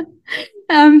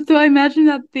 So I imagine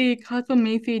that the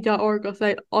cogswellmacy.org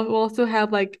website will also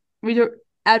have like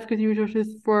advocacy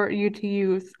resources for you to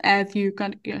use as you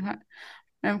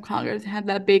Congress had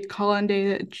that big call-in day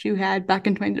that you had back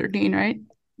in 2013, right?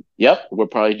 Yep, we'll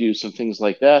probably do some things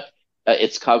like that.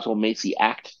 It's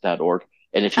cogswellmacyact.org.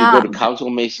 And if you go to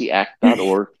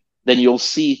cogswellmacyact.org, then you'll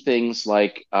see things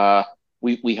like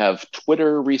we have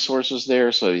Twitter resources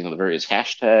there. So, the various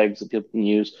hashtags that people can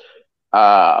use.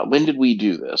 When did we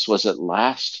do this? Was it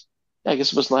I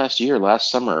guess it was last year, last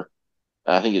summer.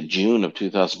 I think in June of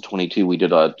 2022, we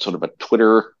did a sort of a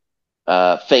Twitter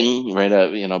thing, right?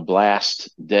 A blast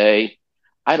day.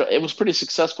 It was pretty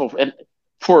successful. And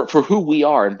for who we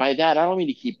are. And by that, I don't mean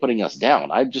to keep putting us down.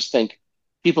 I just think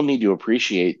people need to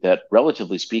appreciate that,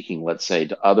 relatively speaking, let's say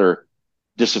to other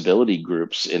disability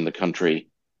groups in the country,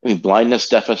 I mean, blindness,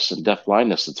 deafness, and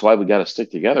deafblindness. That's why we got to stick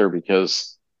together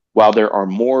because while there are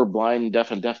more blind,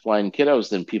 deaf, and deafblind kiddos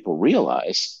than people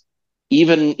realize,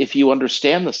 even if you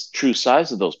understand the true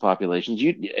size of those populations,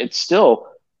 it's still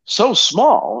so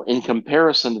small in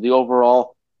comparison to the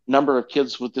overall number of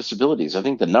kids with disabilities. I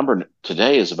think the number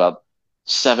today is about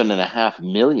 7.5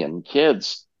 million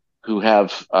kids who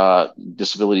have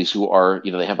disabilities who are,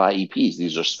 they have IEPs.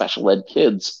 These are special ed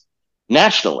kids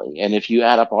nationally. And if you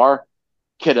add up our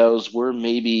kiddos, we're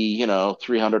maybe,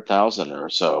 300,000 or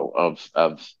so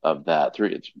of that.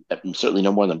 Certainly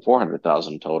no more than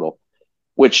 400,000 total,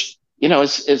 which,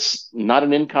 is not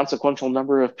an inconsequential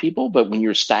number of people. But when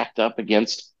you're stacked up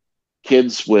against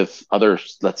kids with other,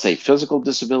 let's say, physical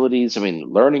disabilities, I mean,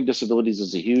 learning disabilities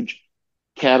is a huge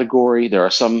category. There are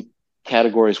some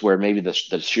categories where maybe the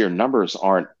sheer numbers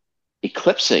aren't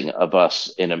eclipsing of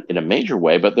us in a major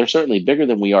way, but they're certainly bigger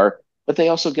than we are. But they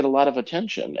also get a lot of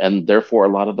attention and therefore a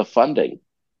lot of the funding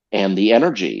and the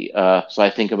energy. So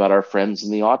I think about our friends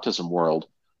in the autism world,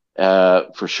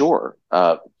 for sure.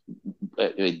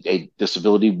 A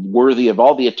disability worthy of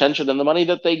all the attention and the money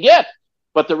that they get.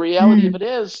 But the reality of it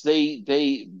is they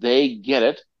get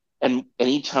it. And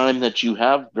anytime that you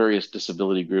have various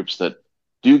disability groups that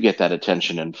do get that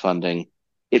attention and funding,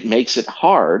 it makes it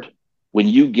hard when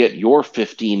you get your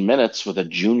 15 minutes with a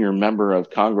junior member of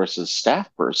Congress's staff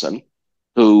person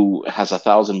who has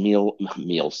 1,000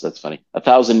 meals. That's funny.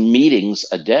 1,000 meetings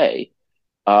a day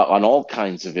on all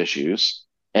kinds of issues.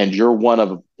 And you're one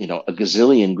of, a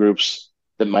gazillion groups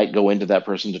that might go into that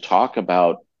person to talk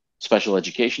about special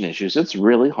education issues. It's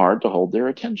really hard to hold their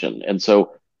attention. And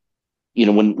so,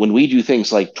 when we do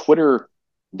things like Twitter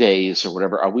days or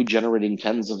whatever, are we generating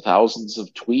tens of thousands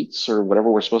of tweets or whatever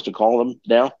we're supposed to call them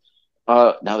now?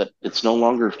 Now that it's no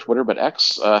longer Twitter, but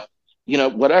X,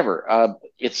 whatever.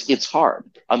 It's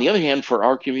hard. On the other hand, for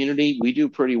our community, we do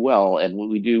pretty well and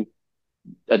we do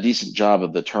a decent job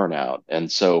of the turnout.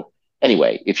 And so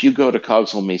anyway, if you go to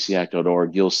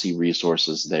cogswellmacyact.org, you'll see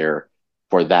resources there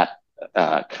for that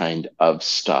kind of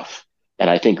stuff. And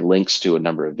I think links to a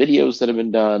number of videos that have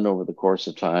been done over the course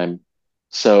of time.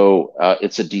 So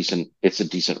it's a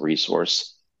decent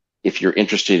resource if you're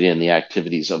interested in the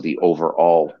activities of the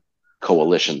overall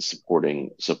coalition supporting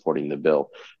the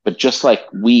bill. But just like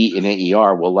we in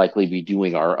AER will likely be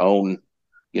doing our own,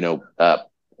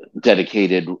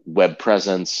 dedicated web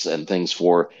presence and things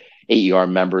for AER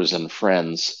members and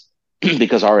friends,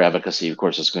 because our advocacy, of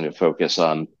course, is going to focus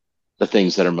on the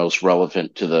things that are most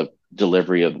relevant to the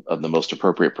delivery of the most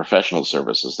appropriate professional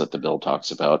services that the bill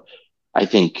talks about. I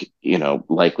think,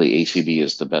 likely ACB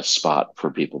is the best spot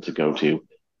for people to go to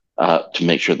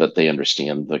make sure that they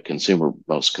understand the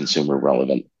most consumer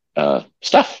relevant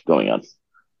stuff going on.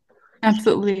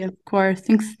 Absolutely, of course.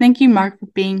 Thank you, Mark, for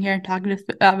being here and talking to us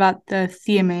about the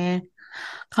CMA.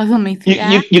 Macy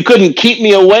you couldn't keep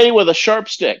me away with a sharp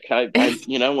stick. I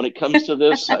when it comes to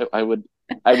this, I would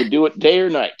do it day or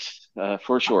night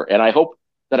for sure. And I hope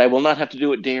that I will not have to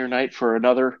do it day or night for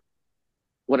another,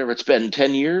 whatever it's been,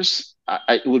 10 years.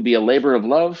 It would be a labor of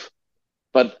love.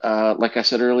 But like I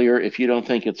said earlier, if you don't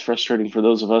think it's frustrating for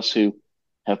those of us who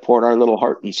have poured our little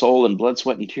heart and soul and blood,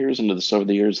 sweat, and tears into this over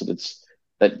the years,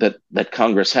 that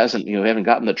Congress hasn't, haven't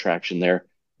gotten the traction there,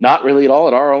 not really at all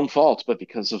at our own fault, but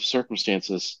because of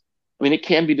circumstances. I mean, it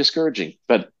can be discouraging.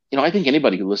 But I think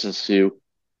anybody who listens to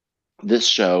this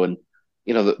show and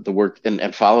the work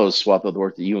and follows Swatha, the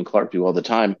work that you and Clark do all the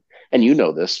time, and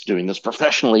doing this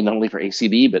professionally, not only for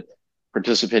ACB but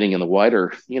participating in the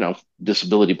wider,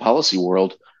 disability policy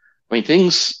world. I mean,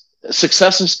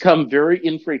 successes come very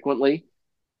infrequently,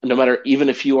 no matter, even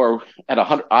if you are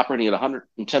operating at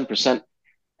 110%,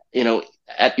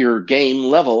 at your game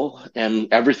level and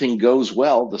everything goes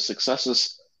well, the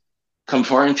successes come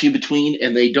far and few between,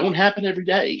 and they don't happen every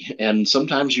day. And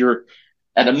sometimes you're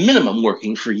at a minimum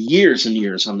working for years and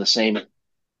years on the same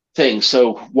thing.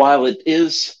 So while it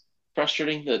is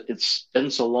frustrating that it's been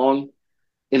so long,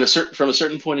 from a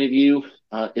certain point of view,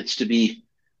 it's to be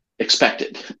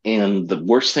expected. And the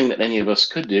worst thing that any of us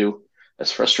could do,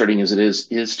 as frustrating as it is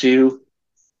to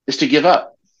give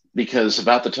up, because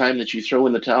about the time that you throw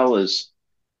in the towel, is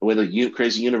the way the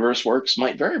crazy universe works,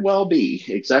 might very well be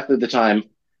exactly the time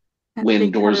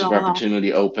when doors of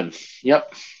opportunity open.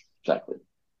 Yep, exactly.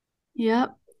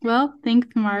 Yep. Well, thanks,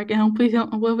 Mark, and hopefully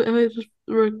work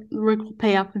will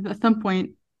pay off at some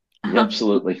point.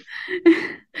 Absolutely.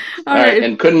 All right,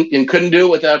 and couldn't do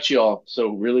it without you all. So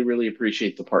really, really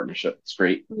appreciate the partnership. It's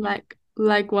great.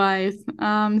 Likewise.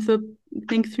 So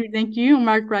thank you,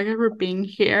 Mark Reiger, for being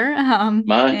here.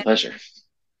 My pleasure.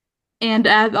 And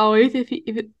as always, if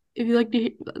you'd like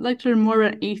to learn more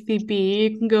about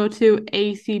ACB, you can go to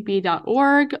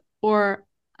acb.org or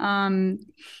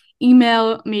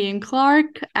email me and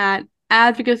Clark at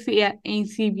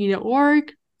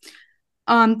advocacy@acb.org.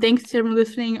 Thanks to everyone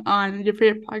listening on your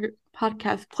favorite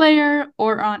podcast player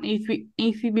or on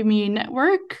ACB Media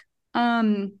Network.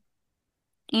 And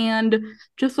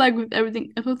just like with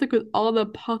everything, it feels like with all the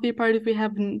policy parties we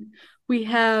have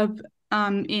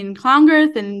in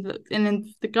Congress and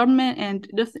in the government and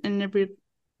just in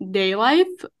everyday life,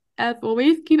 as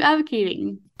always, keep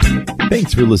advocating.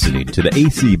 Thanks for listening to the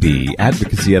ACB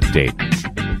Advocacy Update.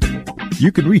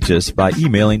 You can reach us by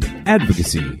emailing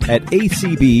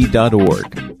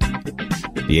advocacy@acb.org.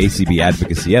 The ACB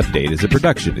Advocacy Update is a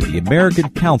production of the American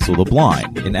Council of the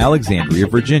Blind in Alexandria,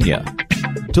 Virginia.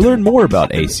 To learn more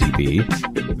about ACB,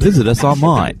 visit us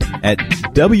online at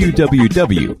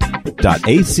www.acb.org.